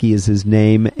Natsky is his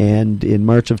name, and in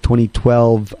March of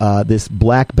 2012, this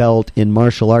black belt in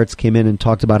martial arts came in and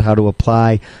talked about how to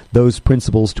apply those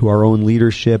principles to our own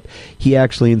leadership. He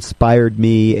actually inspired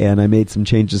me, and I made some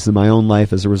changes in my own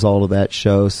life as a result of that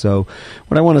show. So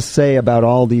what I want to say about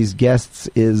all these guests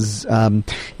is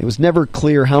it was never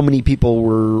clear how many people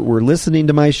were listening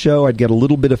to my show. I'd get a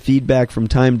little bit of feedback from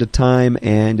time to time,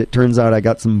 and it turns out I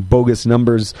got some bogus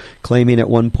numbers claiming at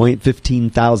one point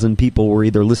 15,000 people were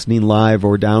either listening live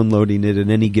or downloading it in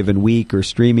any given week or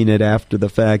streaming it after the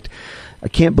fact. I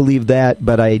can't believe that,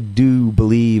 but I do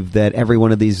believe that every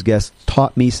one of these guests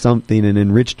taught me something and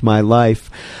enriched my life.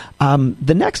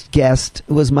 The next guest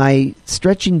was my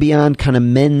stretching beyond kind of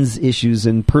men's issues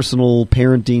and personal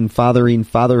parenting, fathering,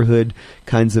 fatherhood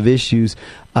kinds of issues,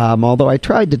 although I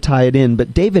tried to tie it in.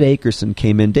 But David Akerson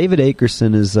came in. David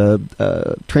Akerson is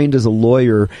trained as a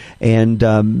lawyer, and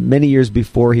many years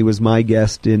before he was my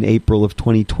guest in April of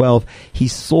 2012, he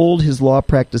sold his law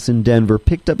practice in Denver,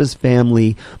 picked up his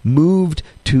family, moved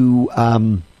to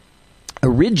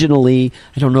originally,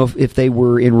 I don't know if they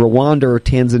were in Rwanda or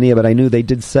Tanzania, but I knew they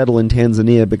did settle in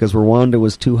Tanzania because Rwanda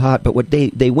was too hot. But what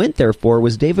they went there for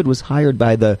was David was hired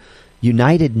by the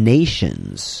United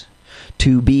Nations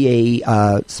to be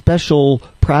a special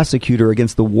prosecutor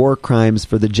against the war crimes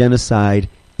for the genocide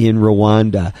in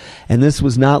Rwanda. And this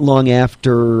was not long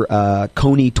after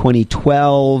Kony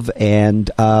 2012, and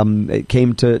it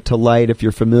came to light, if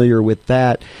you're familiar with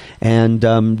that. And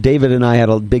David and I had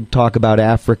a big talk about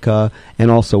Africa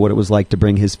and also what it was like to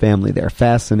bring his family there.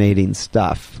 Fascinating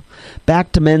stuff.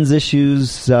 Back to men's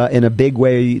issues in a big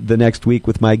way the next week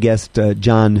with my guest,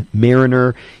 John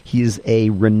Mariner. He's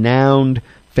a renowned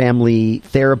family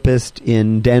therapist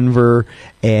in Denver,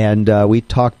 and we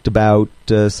talked about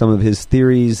some of his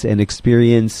theories and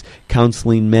experience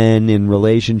counseling men in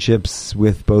relationships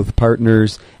with both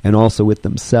partners and also with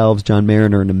themselves. John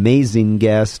Mariner, an amazing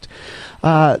guest.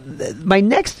 My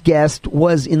next guest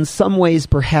was in some ways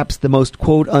perhaps the most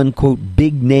quote-unquote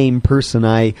big-name person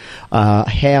I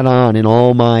had on in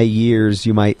all my years,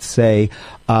 you might say.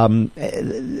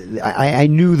 I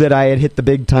knew that I had hit the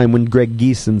big time when Greg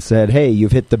Geeson said, "Hey,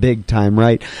 you've hit the big time,"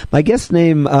 right? My guest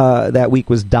name that week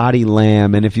was Dottie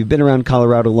Lamb, and if you've been around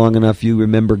Colorado long enough, you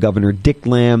remember Governor Dick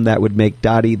Lamb. That would make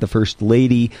Dottie the First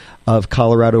Lady of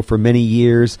Colorado for many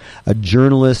years. A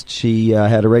journalist, she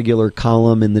had a regular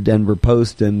column in the Denver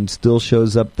Post and still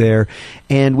shows up there.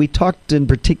 And we talked in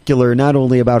particular not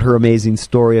only about her amazing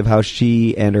story of how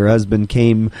she and her husband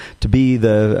came to be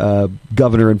the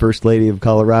governor and First Lady of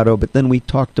Colorado, but then we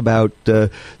talked about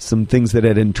some things that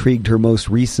had intrigued her most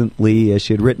recently.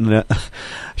 She had written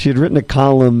a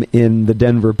column in the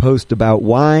Denver Post about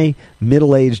why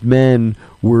middle-aged men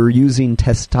were using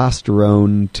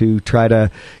testosterone to try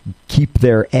to keep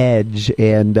their edge,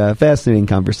 and fascinating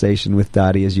conversation with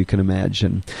Dottie, as you can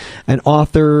imagine. An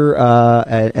author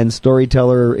and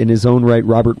storyteller in his own right,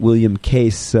 Robert William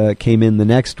Case, came in the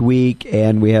next week,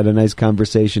 and we had a nice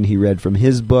conversation. He read from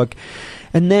his book.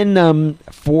 And then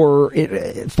for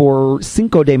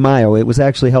Cinco de Mayo, it was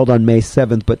actually held on May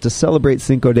 7th, but to celebrate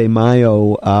Cinco de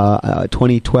Mayo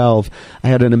 2012, I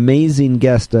had an amazing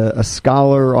guest, a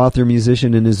scholar, author,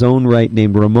 musician in his own right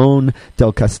named Ramon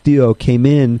del Castillo came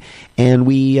in, and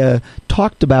we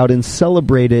talked about and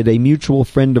celebrated a mutual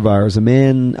friend of ours, a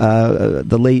man,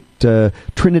 the late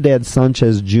Trinidad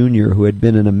Sanchez Jr., who had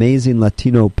been an amazing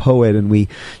Latino poet, and we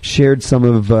shared some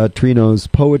of Trino's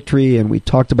poetry, and we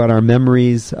talked about our memories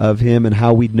of him and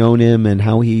how we'd known him and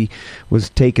how he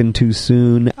was taken too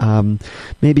soon.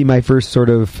 Maybe my first sort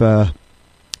of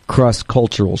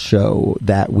cross-cultural show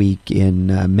that week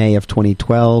in May of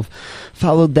 2012.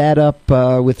 Followed that up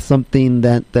with something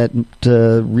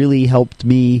that really helped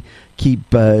me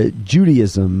keep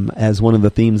Judaism as one of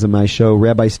the themes of my show.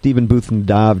 Rabbi Stephen Booth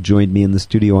Nadav joined me in the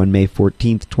studio on May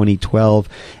 14th, 2012,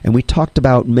 and we talked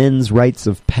about men's rites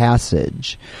of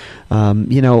passage.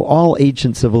 All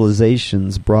ancient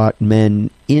civilizations brought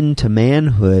men into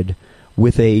manhood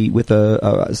with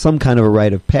some kind of a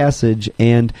rite of passage,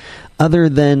 and other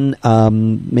than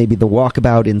maybe the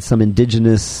walkabout in some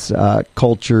indigenous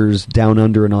cultures down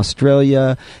under in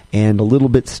Australia, and a little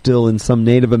bit still in some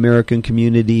Native American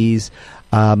communities,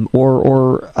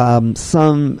 or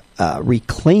some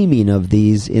reclaiming of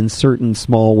these in certain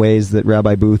small ways that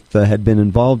Rabbi Booth had been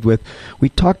involved with, we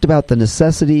talked about the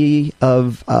necessity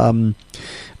of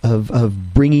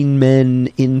bringing men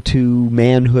into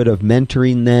manhood, of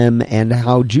mentoring them, and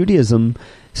how Judaism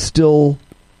still,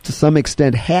 to some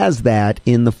extent, has that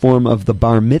in the form of the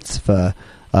bar mitzvah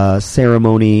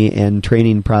ceremony and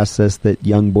training process that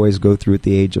young boys go through at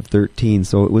the age of 13.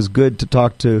 So it was good to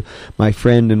talk to my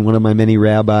friend and one of my many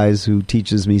rabbis who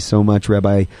teaches me so much,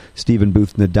 Rabbi Stephen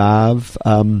Booth Nadav.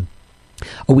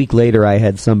 A week later, I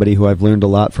had somebody who I've learned a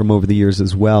lot from over the years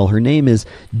as well. Her name is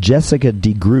Jessica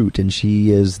DeGroot, and she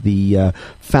is the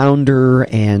founder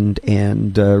and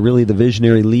really the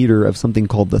visionary leader of something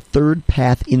called the Third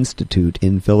Path Institute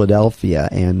in Philadelphia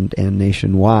and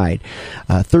nationwide.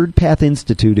 Third Path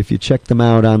Institute, if you check them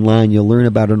out online, you'll learn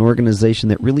about an organization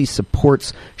that really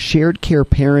supports shared care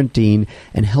parenting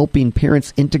and helping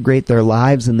parents integrate their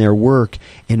lives and their work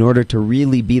in order to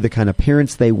really be the kind of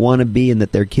parents they want to be and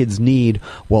that their kids need,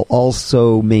 while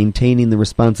also maintaining the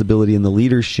responsibility and the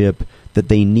leadership that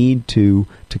they need to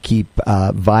keep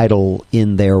vital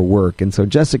in their work. And so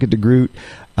Jessica DeGroot,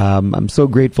 I'm so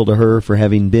grateful to her for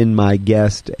having been my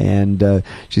guest, and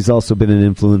she's also been an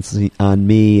influence on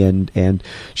me, and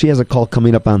she has a call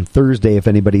coming up on Thursday if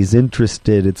anybody's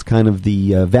interested. It's kind of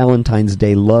the Valentine's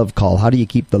Day love call. How do you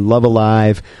keep the love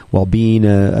alive while being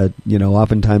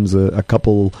oftentimes a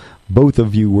couple, both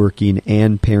of you working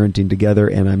and parenting together?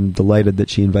 And I'm delighted that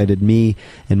she invited me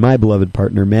and my beloved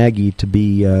partner Maggie to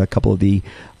be a couple of the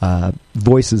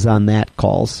voices on that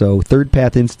call. So Third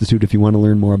Path Institute, if you want to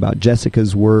learn more about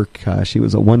Jessica's work. She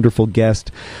was a wonderful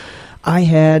guest. I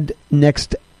had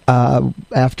next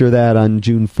after that on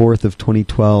June 4th of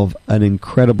 2012 an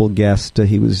incredible guest.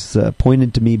 He was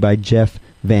pointed to me by Jeff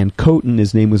Van Coten.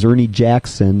 His name was Ernie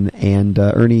Jackson, and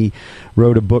Ernie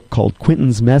wrote a book called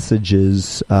Quentin's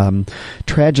Messages.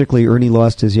 Tragically, Ernie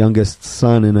lost his youngest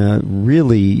son in a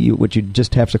really, what you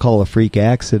just have to call a freak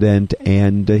accident,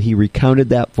 and he recounted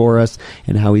that for us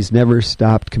and how he's never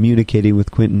stopped communicating with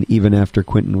Quentin even after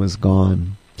Quentin was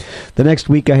gone. The next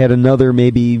week I had another,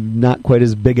 maybe not quite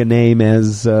as big a name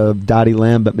as Dottie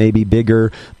Lamb, but maybe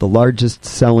bigger, the largest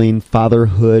selling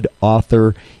fatherhood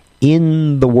author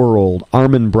in the world.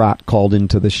 Armin Brott called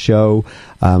into the show.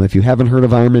 If you haven't heard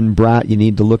of Armin Brott, you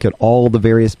need to look at all the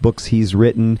various books he's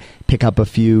written. Pick up a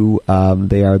few.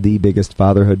 They are the biggest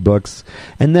fatherhood books.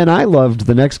 And then I loved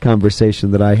the next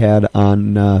conversation that I had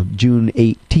on June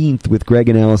 18th with Greg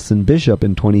and Allison Bishop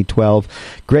in 2012.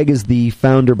 Greg is the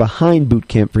founder behind Boot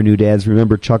Camp for New Dads.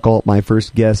 Remember, Chuck Alt, my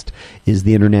first guest, is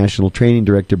the international training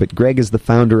director, but Greg is the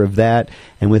founder of that.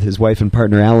 And with his wife and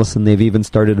partner Allison, they've even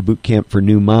started a boot camp for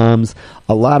new moms. moms,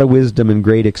 a lot of wisdom and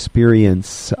great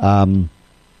experience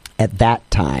at that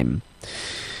time.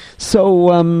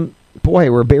 So,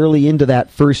 boy, we're barely into that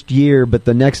first year, but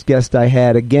the next guest I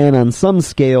had, again, on some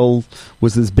scale,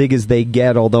 was as big as they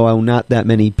get, although not that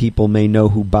many people may know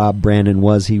who Bob Brannon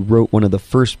was. He wrote one of the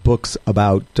first books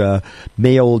about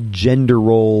male gender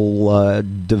role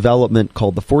development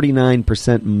called The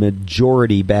 49%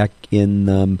 Majority back in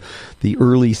the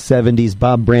early 70s.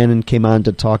 Bob Brannon came on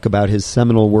to talk about his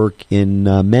seminal work in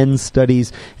men's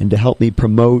studies and to help me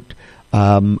promote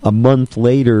a month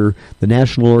later, the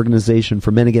National Organization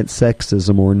for Men Against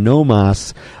Sexism, or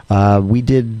NOMAS, we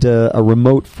did a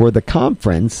remote for the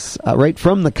conference, right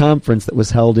from the conference that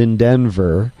was held in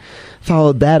Denver.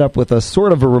 Followed that up with a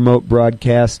sort of a remote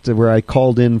broadcast where I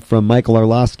called in from Michael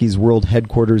Arlosky's world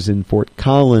headquarters in Fort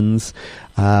Collins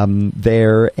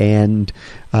there and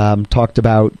talked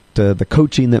about the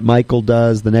coaching that Michael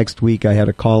does. The next week I had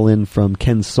a call in from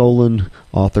Ken Solon,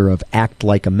 author of Act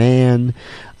Like a Man.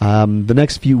 The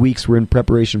next few weeks were in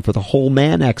preparation for the Whole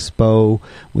Man Expo.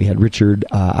 We had Richard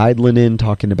Idlin in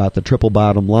talking about the triple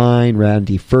bottom line,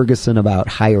 Randy Ferguson about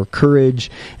higher courage,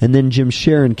 and then Jim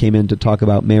Sharon came in to talk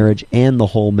about marriage and the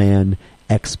Whole Man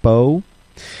Expo.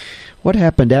 What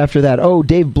happened after that? Oh,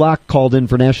 Dave Block called in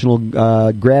for International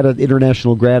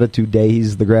Gratitude Day.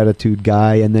 He's the gratitude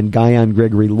guy. And then Guyon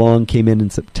Gregory Long came in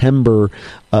September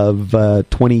of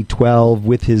 2012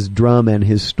 with his drum and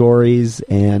his stories.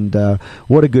 And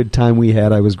what a good time we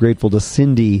had. I was grateful to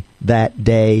Cindy that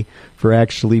day for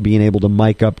actually being able to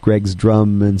mic up Greg's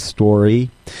drum and story.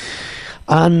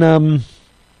 October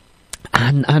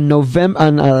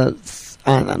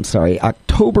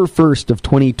 1st of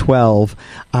 2012,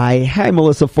 hi,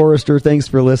 Melissa Forrester, thanks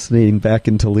for listening back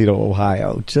in Toledo,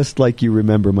 Ohio. Just like you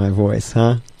remember my voice,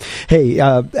 huh? Hey,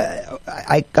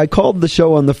 I called the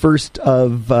show on the 1st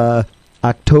of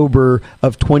October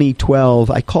of 2012.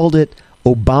 I called it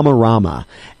Obama-rama.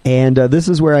 And this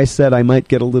is where I said I might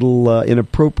get a little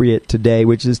inappropriate today,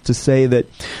 which is to say that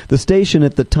the station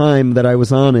at the time that I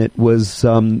was on it was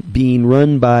being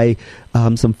run by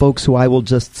some folks who I will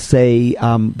just say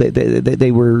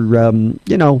they were,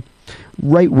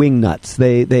 right-wing nuts.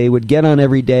 They would get on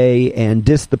every day and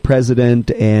diss the president,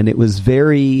 and it was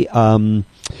very, it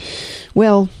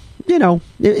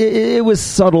was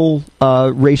subtle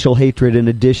racial hatred in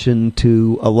addition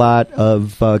to a lot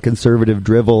of conservative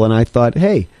drivel. And I thought,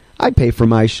 hey, I pay for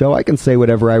my show. I can say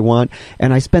whatever I want.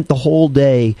 And I spent the whole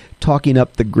day talking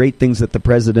up the great things that the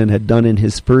president had done in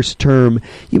his first term.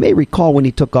 You may recall when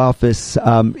he took office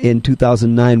in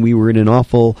 2009, we were in an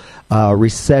awful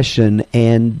recession,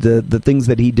 and the things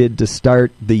that he did to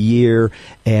start the year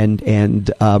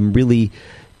and really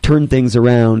turn things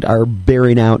around are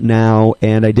bearing out now.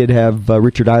 And I did have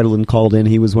Richard Idlin called in.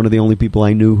 He was one of the only people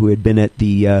I knew who had been at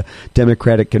the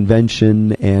Democratic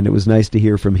convention, and it was nice to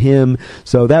hear from him.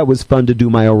 So that was fun to do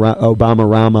my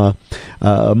Obama-rama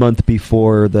a month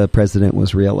before the president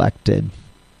was reelected.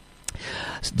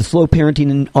 The Slow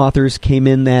Parenting authors came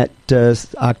in that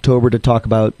October to talk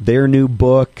about their new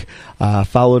book.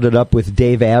 Followed it up with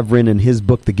Dave Avrin and his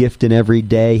book, The Gift in Every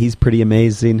Day. He's pretty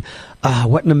amazing.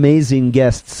 What an amazing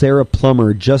guest. Sarah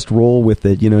Plummer, just roll with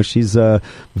it. She's a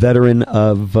veteran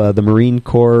of the Marine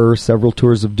Corps, several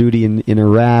tours of duty in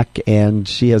Iraq, and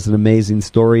she has an amazing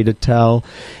story to tell.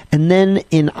 And then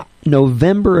in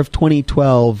November of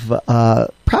 2012,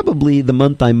 probably the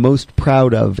month I'm most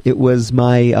proud of, it was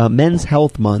my Men's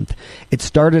Health Month. It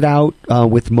started out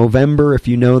with Movember, if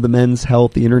you know the Men's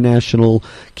Health, the international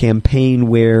campaign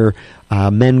where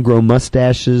men grow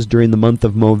mustaches during the month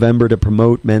of Movember to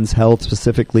promote men's health,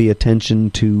 specifically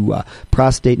attention to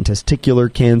prostate and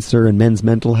testicular cancer and men's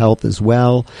mental health as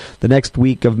well. The next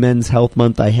week of Men's Health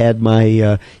Month, I had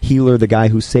my healer, the guy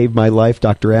who saved my life,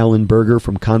 Dr. Alan Berger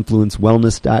from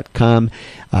ConfluenceWellness.com.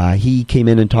 He came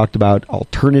in and talked about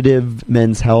alternative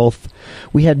men's health.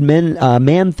 We had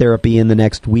man therapy in the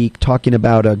next week, talking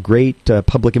about a great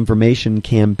public information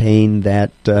campaign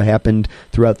that happened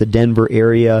throughout the Denver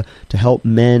area to help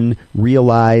men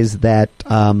realize that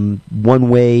one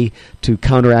way to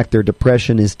counteract their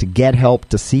depression is to get help,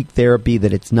 to seek therapy,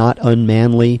 that it's not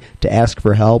unmanly to ask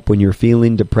for help when you're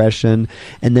feeling depression.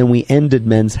 And then we ended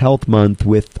Men's Health Month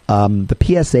with the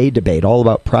PSA debate, all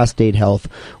about prostate health,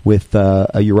 with a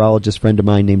urologist friend of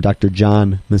mine named Dr.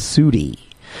 John Masudi.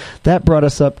 That brought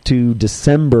us up to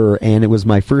December, and it was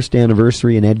my first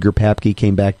anniversary, and Edgar Papke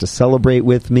came back to celebrate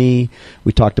with me.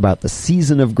 We talked about the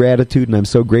season of gratitude, and I'm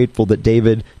so grateful that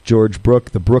David George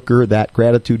Brooke, the Brooker, that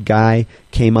gratitude guy,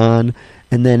 came on.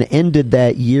 and then ended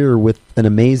that year with an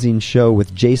amazing show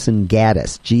with Jason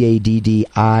Gaddis,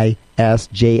 GaddisJayson.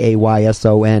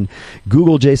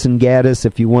 Google Jason Gaddis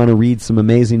if you want to read some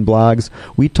amazing blogs.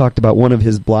 We talked about one of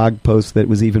his blog posts that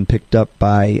was even picked up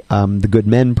by the Good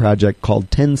Men Project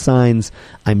called 10 Signs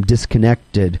I'm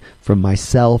Disconnected from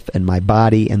Myself and My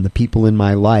Body and the People in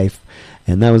My Life.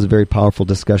 And that was a very powerful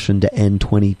discussion to end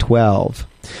 2012.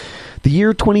 The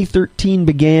year 2013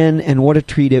 began, and what a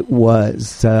treat it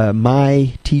was.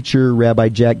 My teacher, Rabbi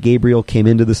Jack Gabriel, came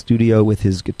into the studio with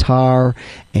his guitar,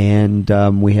 and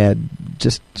we had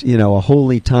just, a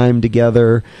holy time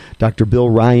together. Dr. Bill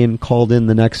Ryan called in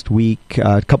the next week.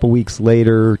 A couple weeks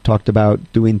later, talked about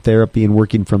doing therapy and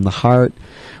working from the heart.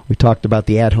 We talked about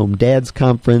the At-Home Dads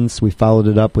Conference. We followed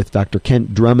it up with Dr.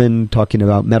 Kent Drummond talking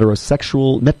about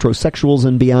metrosexuals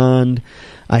and beyond.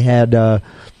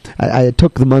 I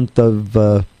took the month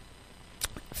of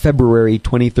February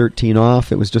 2013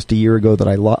 off. It was just a year ago that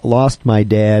I lost my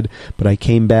dad, but I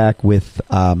came back with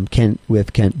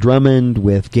Kent Drummond,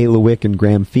 with Gayla Wick and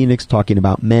Graham Phoenix talking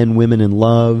about men, women, and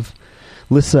love.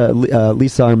 Lisa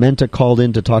Armenta called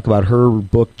in to talk about her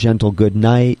book, Gentle Good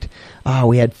Night.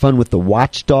 We had fun with the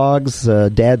Watchdogs.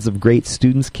 Dads of Great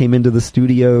Students came into the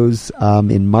studios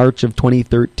in March of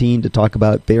 2013 to talk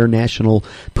about their national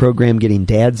program getting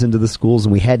dads into the schools,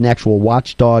 and we had an actual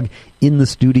watchdog in the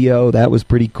studio. That was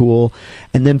pretty cool.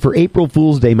 And then for April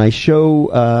Fool's Day, my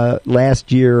show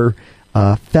last year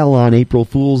fell on April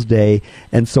Fool's Day,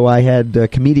 and so I had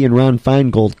comedian Ron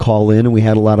Feingold call in, and we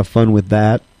had a lot of fun with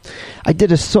that. I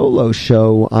did a solo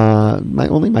show,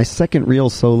 my second real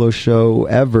solo show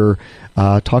ever,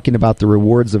 talking about the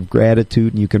rewards of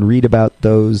gratitude, and you can read about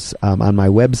those on my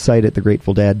website at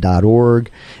thegratefulDad.org.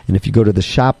 And if you go to the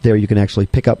shop there, you can actually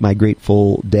pick up my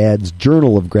Grateful Dad's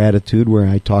Journal of Gratitude, where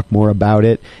I talk more about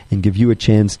it and give you a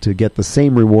chance to get the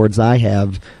same rewards I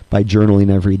have by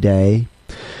journaling every day.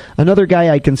 Another guy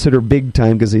I consider big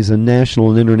time because he's a national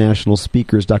and international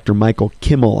speaker is Dr. Michael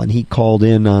Kimmel, and he called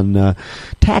in on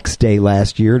Tax Day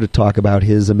last year to talk about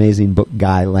his amazing book,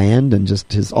 Guy Land, and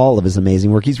just all of his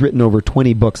amazing work. He's written over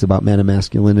 20 books about men and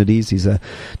masculinities. He's a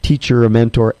teacher, a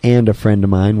mentor, and a friend of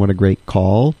mine. What a great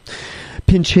call.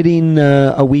 Pinch hitting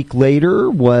a week later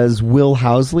was Will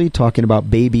Housley talking about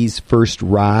Baby's First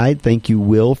Ride. Thank you,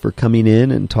 Will, for coming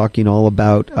in and talking all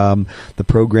about the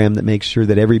program that makes sure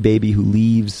that every baby who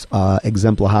leaves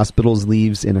Exempla Hospitals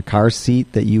leaves in a car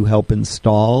seat that you help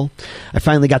install. I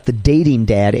finally got the dating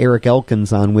dad, Eric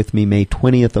Elkins, on with me May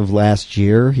 20th of last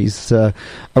year. He's a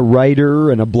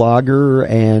writer and a blogger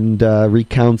and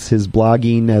recounts his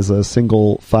blogging as a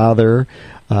single father.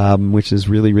 Which is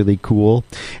really, really cool.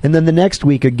 And then the next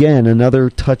week, again, another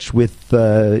touch with,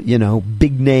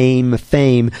 big name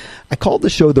fame. I called the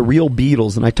show The Real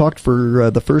Beatles, and I talked for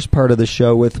the first part of the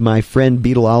show with my friend,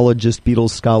 Beatleologist, Beatles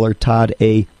scholar Todd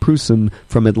A. Prusum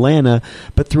from Atlanta.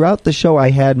 But throughout the show,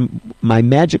 I had my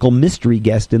magical mystery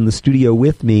guest in the studio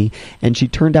with me, and she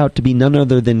turned out to be none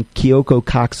other than Kyoko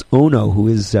Cox Ono, who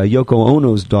is Yoko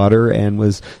Ono's daughter and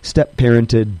was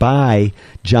step-parented by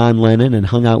John Lennon and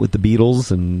hung out with the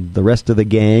Beatles and the rest of the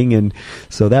gang. And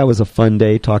so that was a fun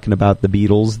day talking about the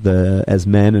Beatles as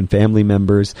men and family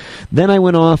members. Then I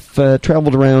went off,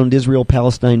 traveled around Israel,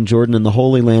 Palestine, Jordan, and the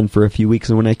Holy Land for a few weeks.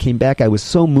 And when I came back, I was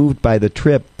so moved by the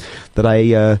trip that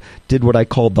I did what I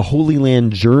called the Holy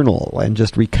Land Journal and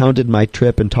just recounted my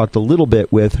trip and talked a little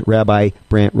bit with Rabbi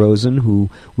Brant Rosen, who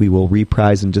we will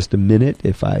reprise in just a minute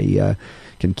if I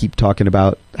can keep talking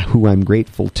about who I'm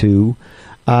grateful to.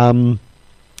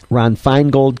 Ron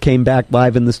Feingold came back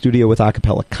live in the studio with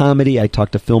acapella comedy. I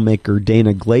talked to filmmaker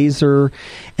Dana Glazer.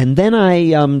 And then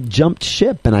I jumped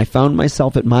ship, and I found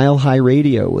myself at Mile High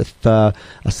Radio with a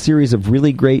series of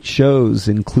really great shows,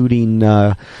 including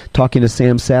talking to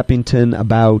Sam Sappington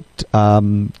about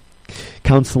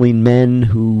counseling men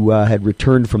who had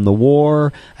returned from the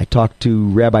war. I talked to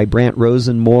Rabbi Brant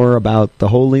Rosen more about the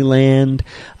Holy Land.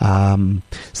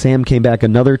 Sam came back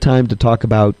another time to talk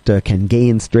about can gay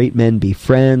and straight men be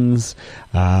friends.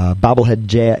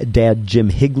 Bobblehead Dad Jim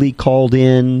Higley called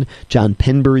in. John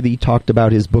Penberthy talked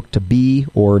about his book To Be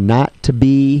or Not to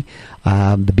Be,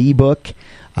 the Be book.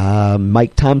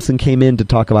 Mike Thompson came in to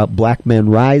talk about Black Men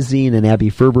Rising, and Abby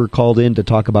Ferber called in to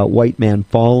talk about White Man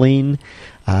Falling.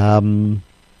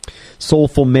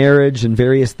 Soulful Marriage and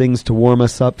various things to warm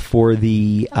us up for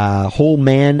the Whole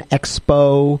Man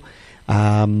Expo.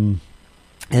 And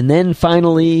then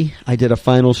finally, I did a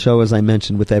final show, as I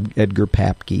mentioned, with Edgar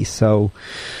Papke. So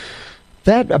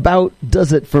that about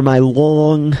does it for my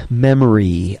long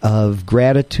memory of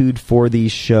gratitude for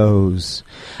these shows.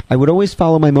 I would always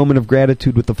follow my moment of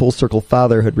gratitude with the Full Circle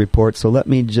Fatherhood Report, so let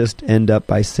me just end up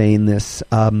by saying this.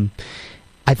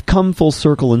 I've come full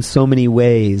circle in so many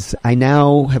ways. I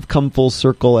now have come full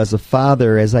circle as a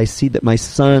father as I see that my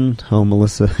son, oh,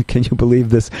 Melissa, can you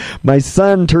believe this? My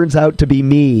son turns out to be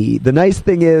me. The nice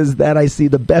thing is that I see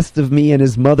the best of me and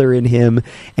his mother in him,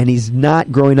 and he's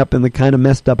not growing up in the kind of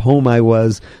messed up home I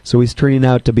was, so he's turning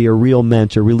out to be a real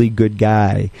mensch, a really good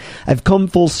guy. I've come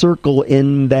full circle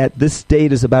in that this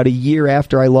date is about a year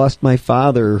after I lost my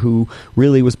father, who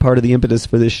really was part of the impetus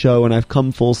for this show, and I've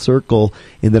come full circle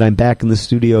in that I'm back in the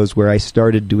studios where I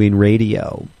started doing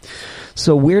radio.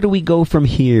 So where do we go from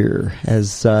here?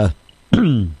 As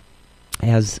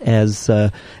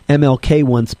MLK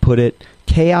once put it,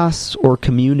 chaos or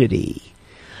community?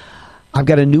 I've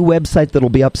got a new website that'll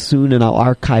be up soon, and I'll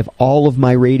archive all of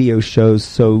my radio shows,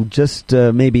 so just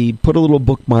maybe put a little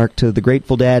bookmark to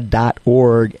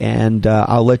thegratefulDad.org, and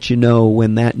I'll let you know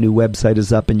when that new website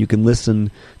is up and you can listen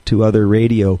to other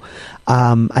radio.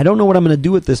 I don't know what I'm going to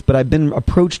do with this, but I've been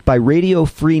approached by Radio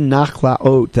Free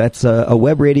Nachlaot. That's a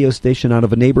web radio station out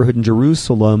of a neighborhood in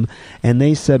Jerusalem, and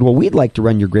they said, well, we'd like to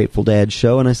run your Grateful Dad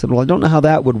show. And I said, well, I don't know how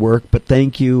that would work, but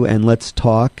thank you, and let's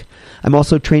talk. I'm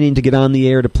also training to get on the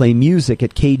air to play music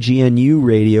at KGNU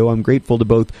Radio. I'm grateful to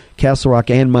both Castle Rock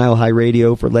and Mile High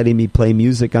Radio for letting me play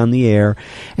music on the air.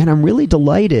 And I'm really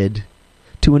delighted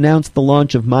to announce the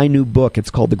launch of my new book.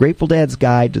 It's called The Grateful Dad's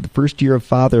Guide to the First Year of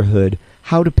Fatherhood,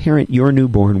 How to Parent Your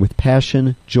Newborn with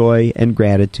Passion, Joy, and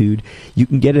Gratitude. You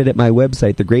can get it at my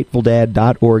website,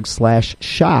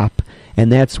 thegratefulDad.org/shop, and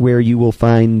that's where you will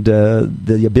find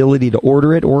the ability to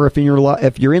order it. Or if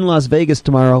you're in Las Vegas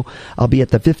tomorrow, I'll be at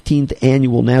the 15th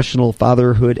Annual National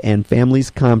Fatherhood and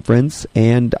Families Conference,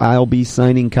 and I'll be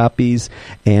signing copies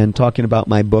and talking about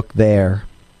my book there.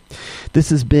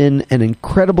 This has been an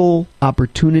incredible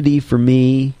opportunity for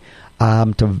me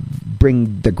to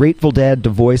bring the Grateful Dad to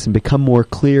voice and become more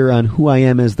clear on who I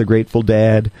am as the Grateful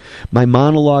Dad. My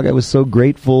monologue, I was so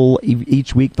grateful.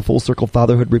 Each week, the Full Circle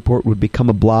Fatherhood Report would become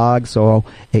a blog, so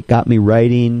it got me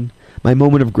writing. My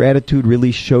moment of gratitude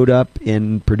really showed up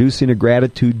in producing a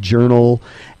gratitude journal,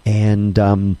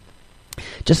 and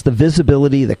just the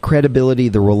visibility, the credibility,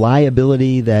 the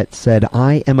reliability that said,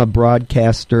 I am a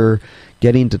broadcaster,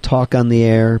 getting to talk on the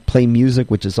air, play music,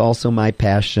 which is also my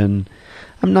passion.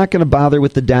 I'm not going to bother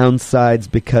with the downsides,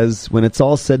 because when it's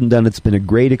all said and done, it's been a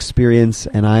great experience,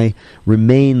 and I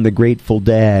remain the Grateful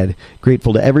Dad.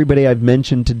 Grateful to everybody I've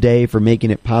mentioned today for making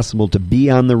it possible to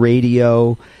be on the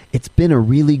radio. It's been a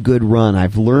really good run.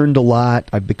 I've learned a lot.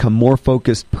 I've become more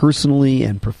focused personally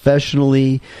and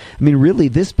professionally. I mean, really,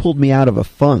 this pulled me out of a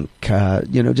funk.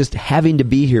 Just having to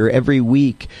be here every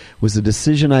week was a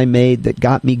decision I made that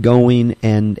got me going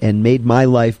and made my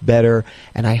life better.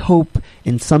 And I hope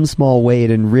in some small way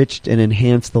it enriched and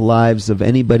enhanced the lives of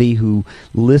anybody who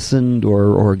listened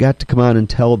or got to come on and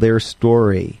tell their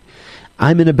story.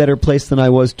 I'm in a better place than I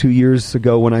was 2 years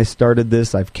ago when I started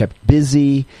this. I've kept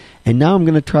busy, and now I'm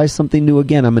going to try something new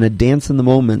again. I'm going to dance in the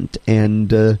moment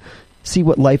and see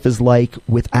what life is like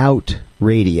without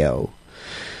radio.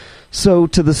 So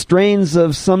to the strains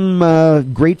of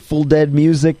some Grateful Dead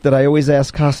music that I always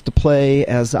ask Haas to play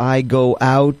as I go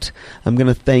out, I'm going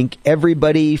to thank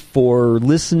everybody for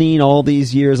listening all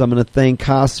these years. I'm going to thank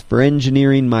Haas for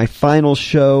engineering my final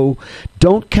show.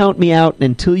 Don't count me out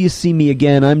until you see me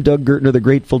again. I'm Doug Gertner, the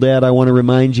Grateful Dad. I want to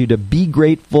remind you to be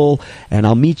grateful, and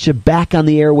I'll meet you back on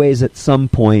the airways at some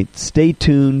point. Stay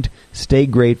tuned, stay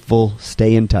grateful,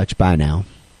 stay in touch. Bye now.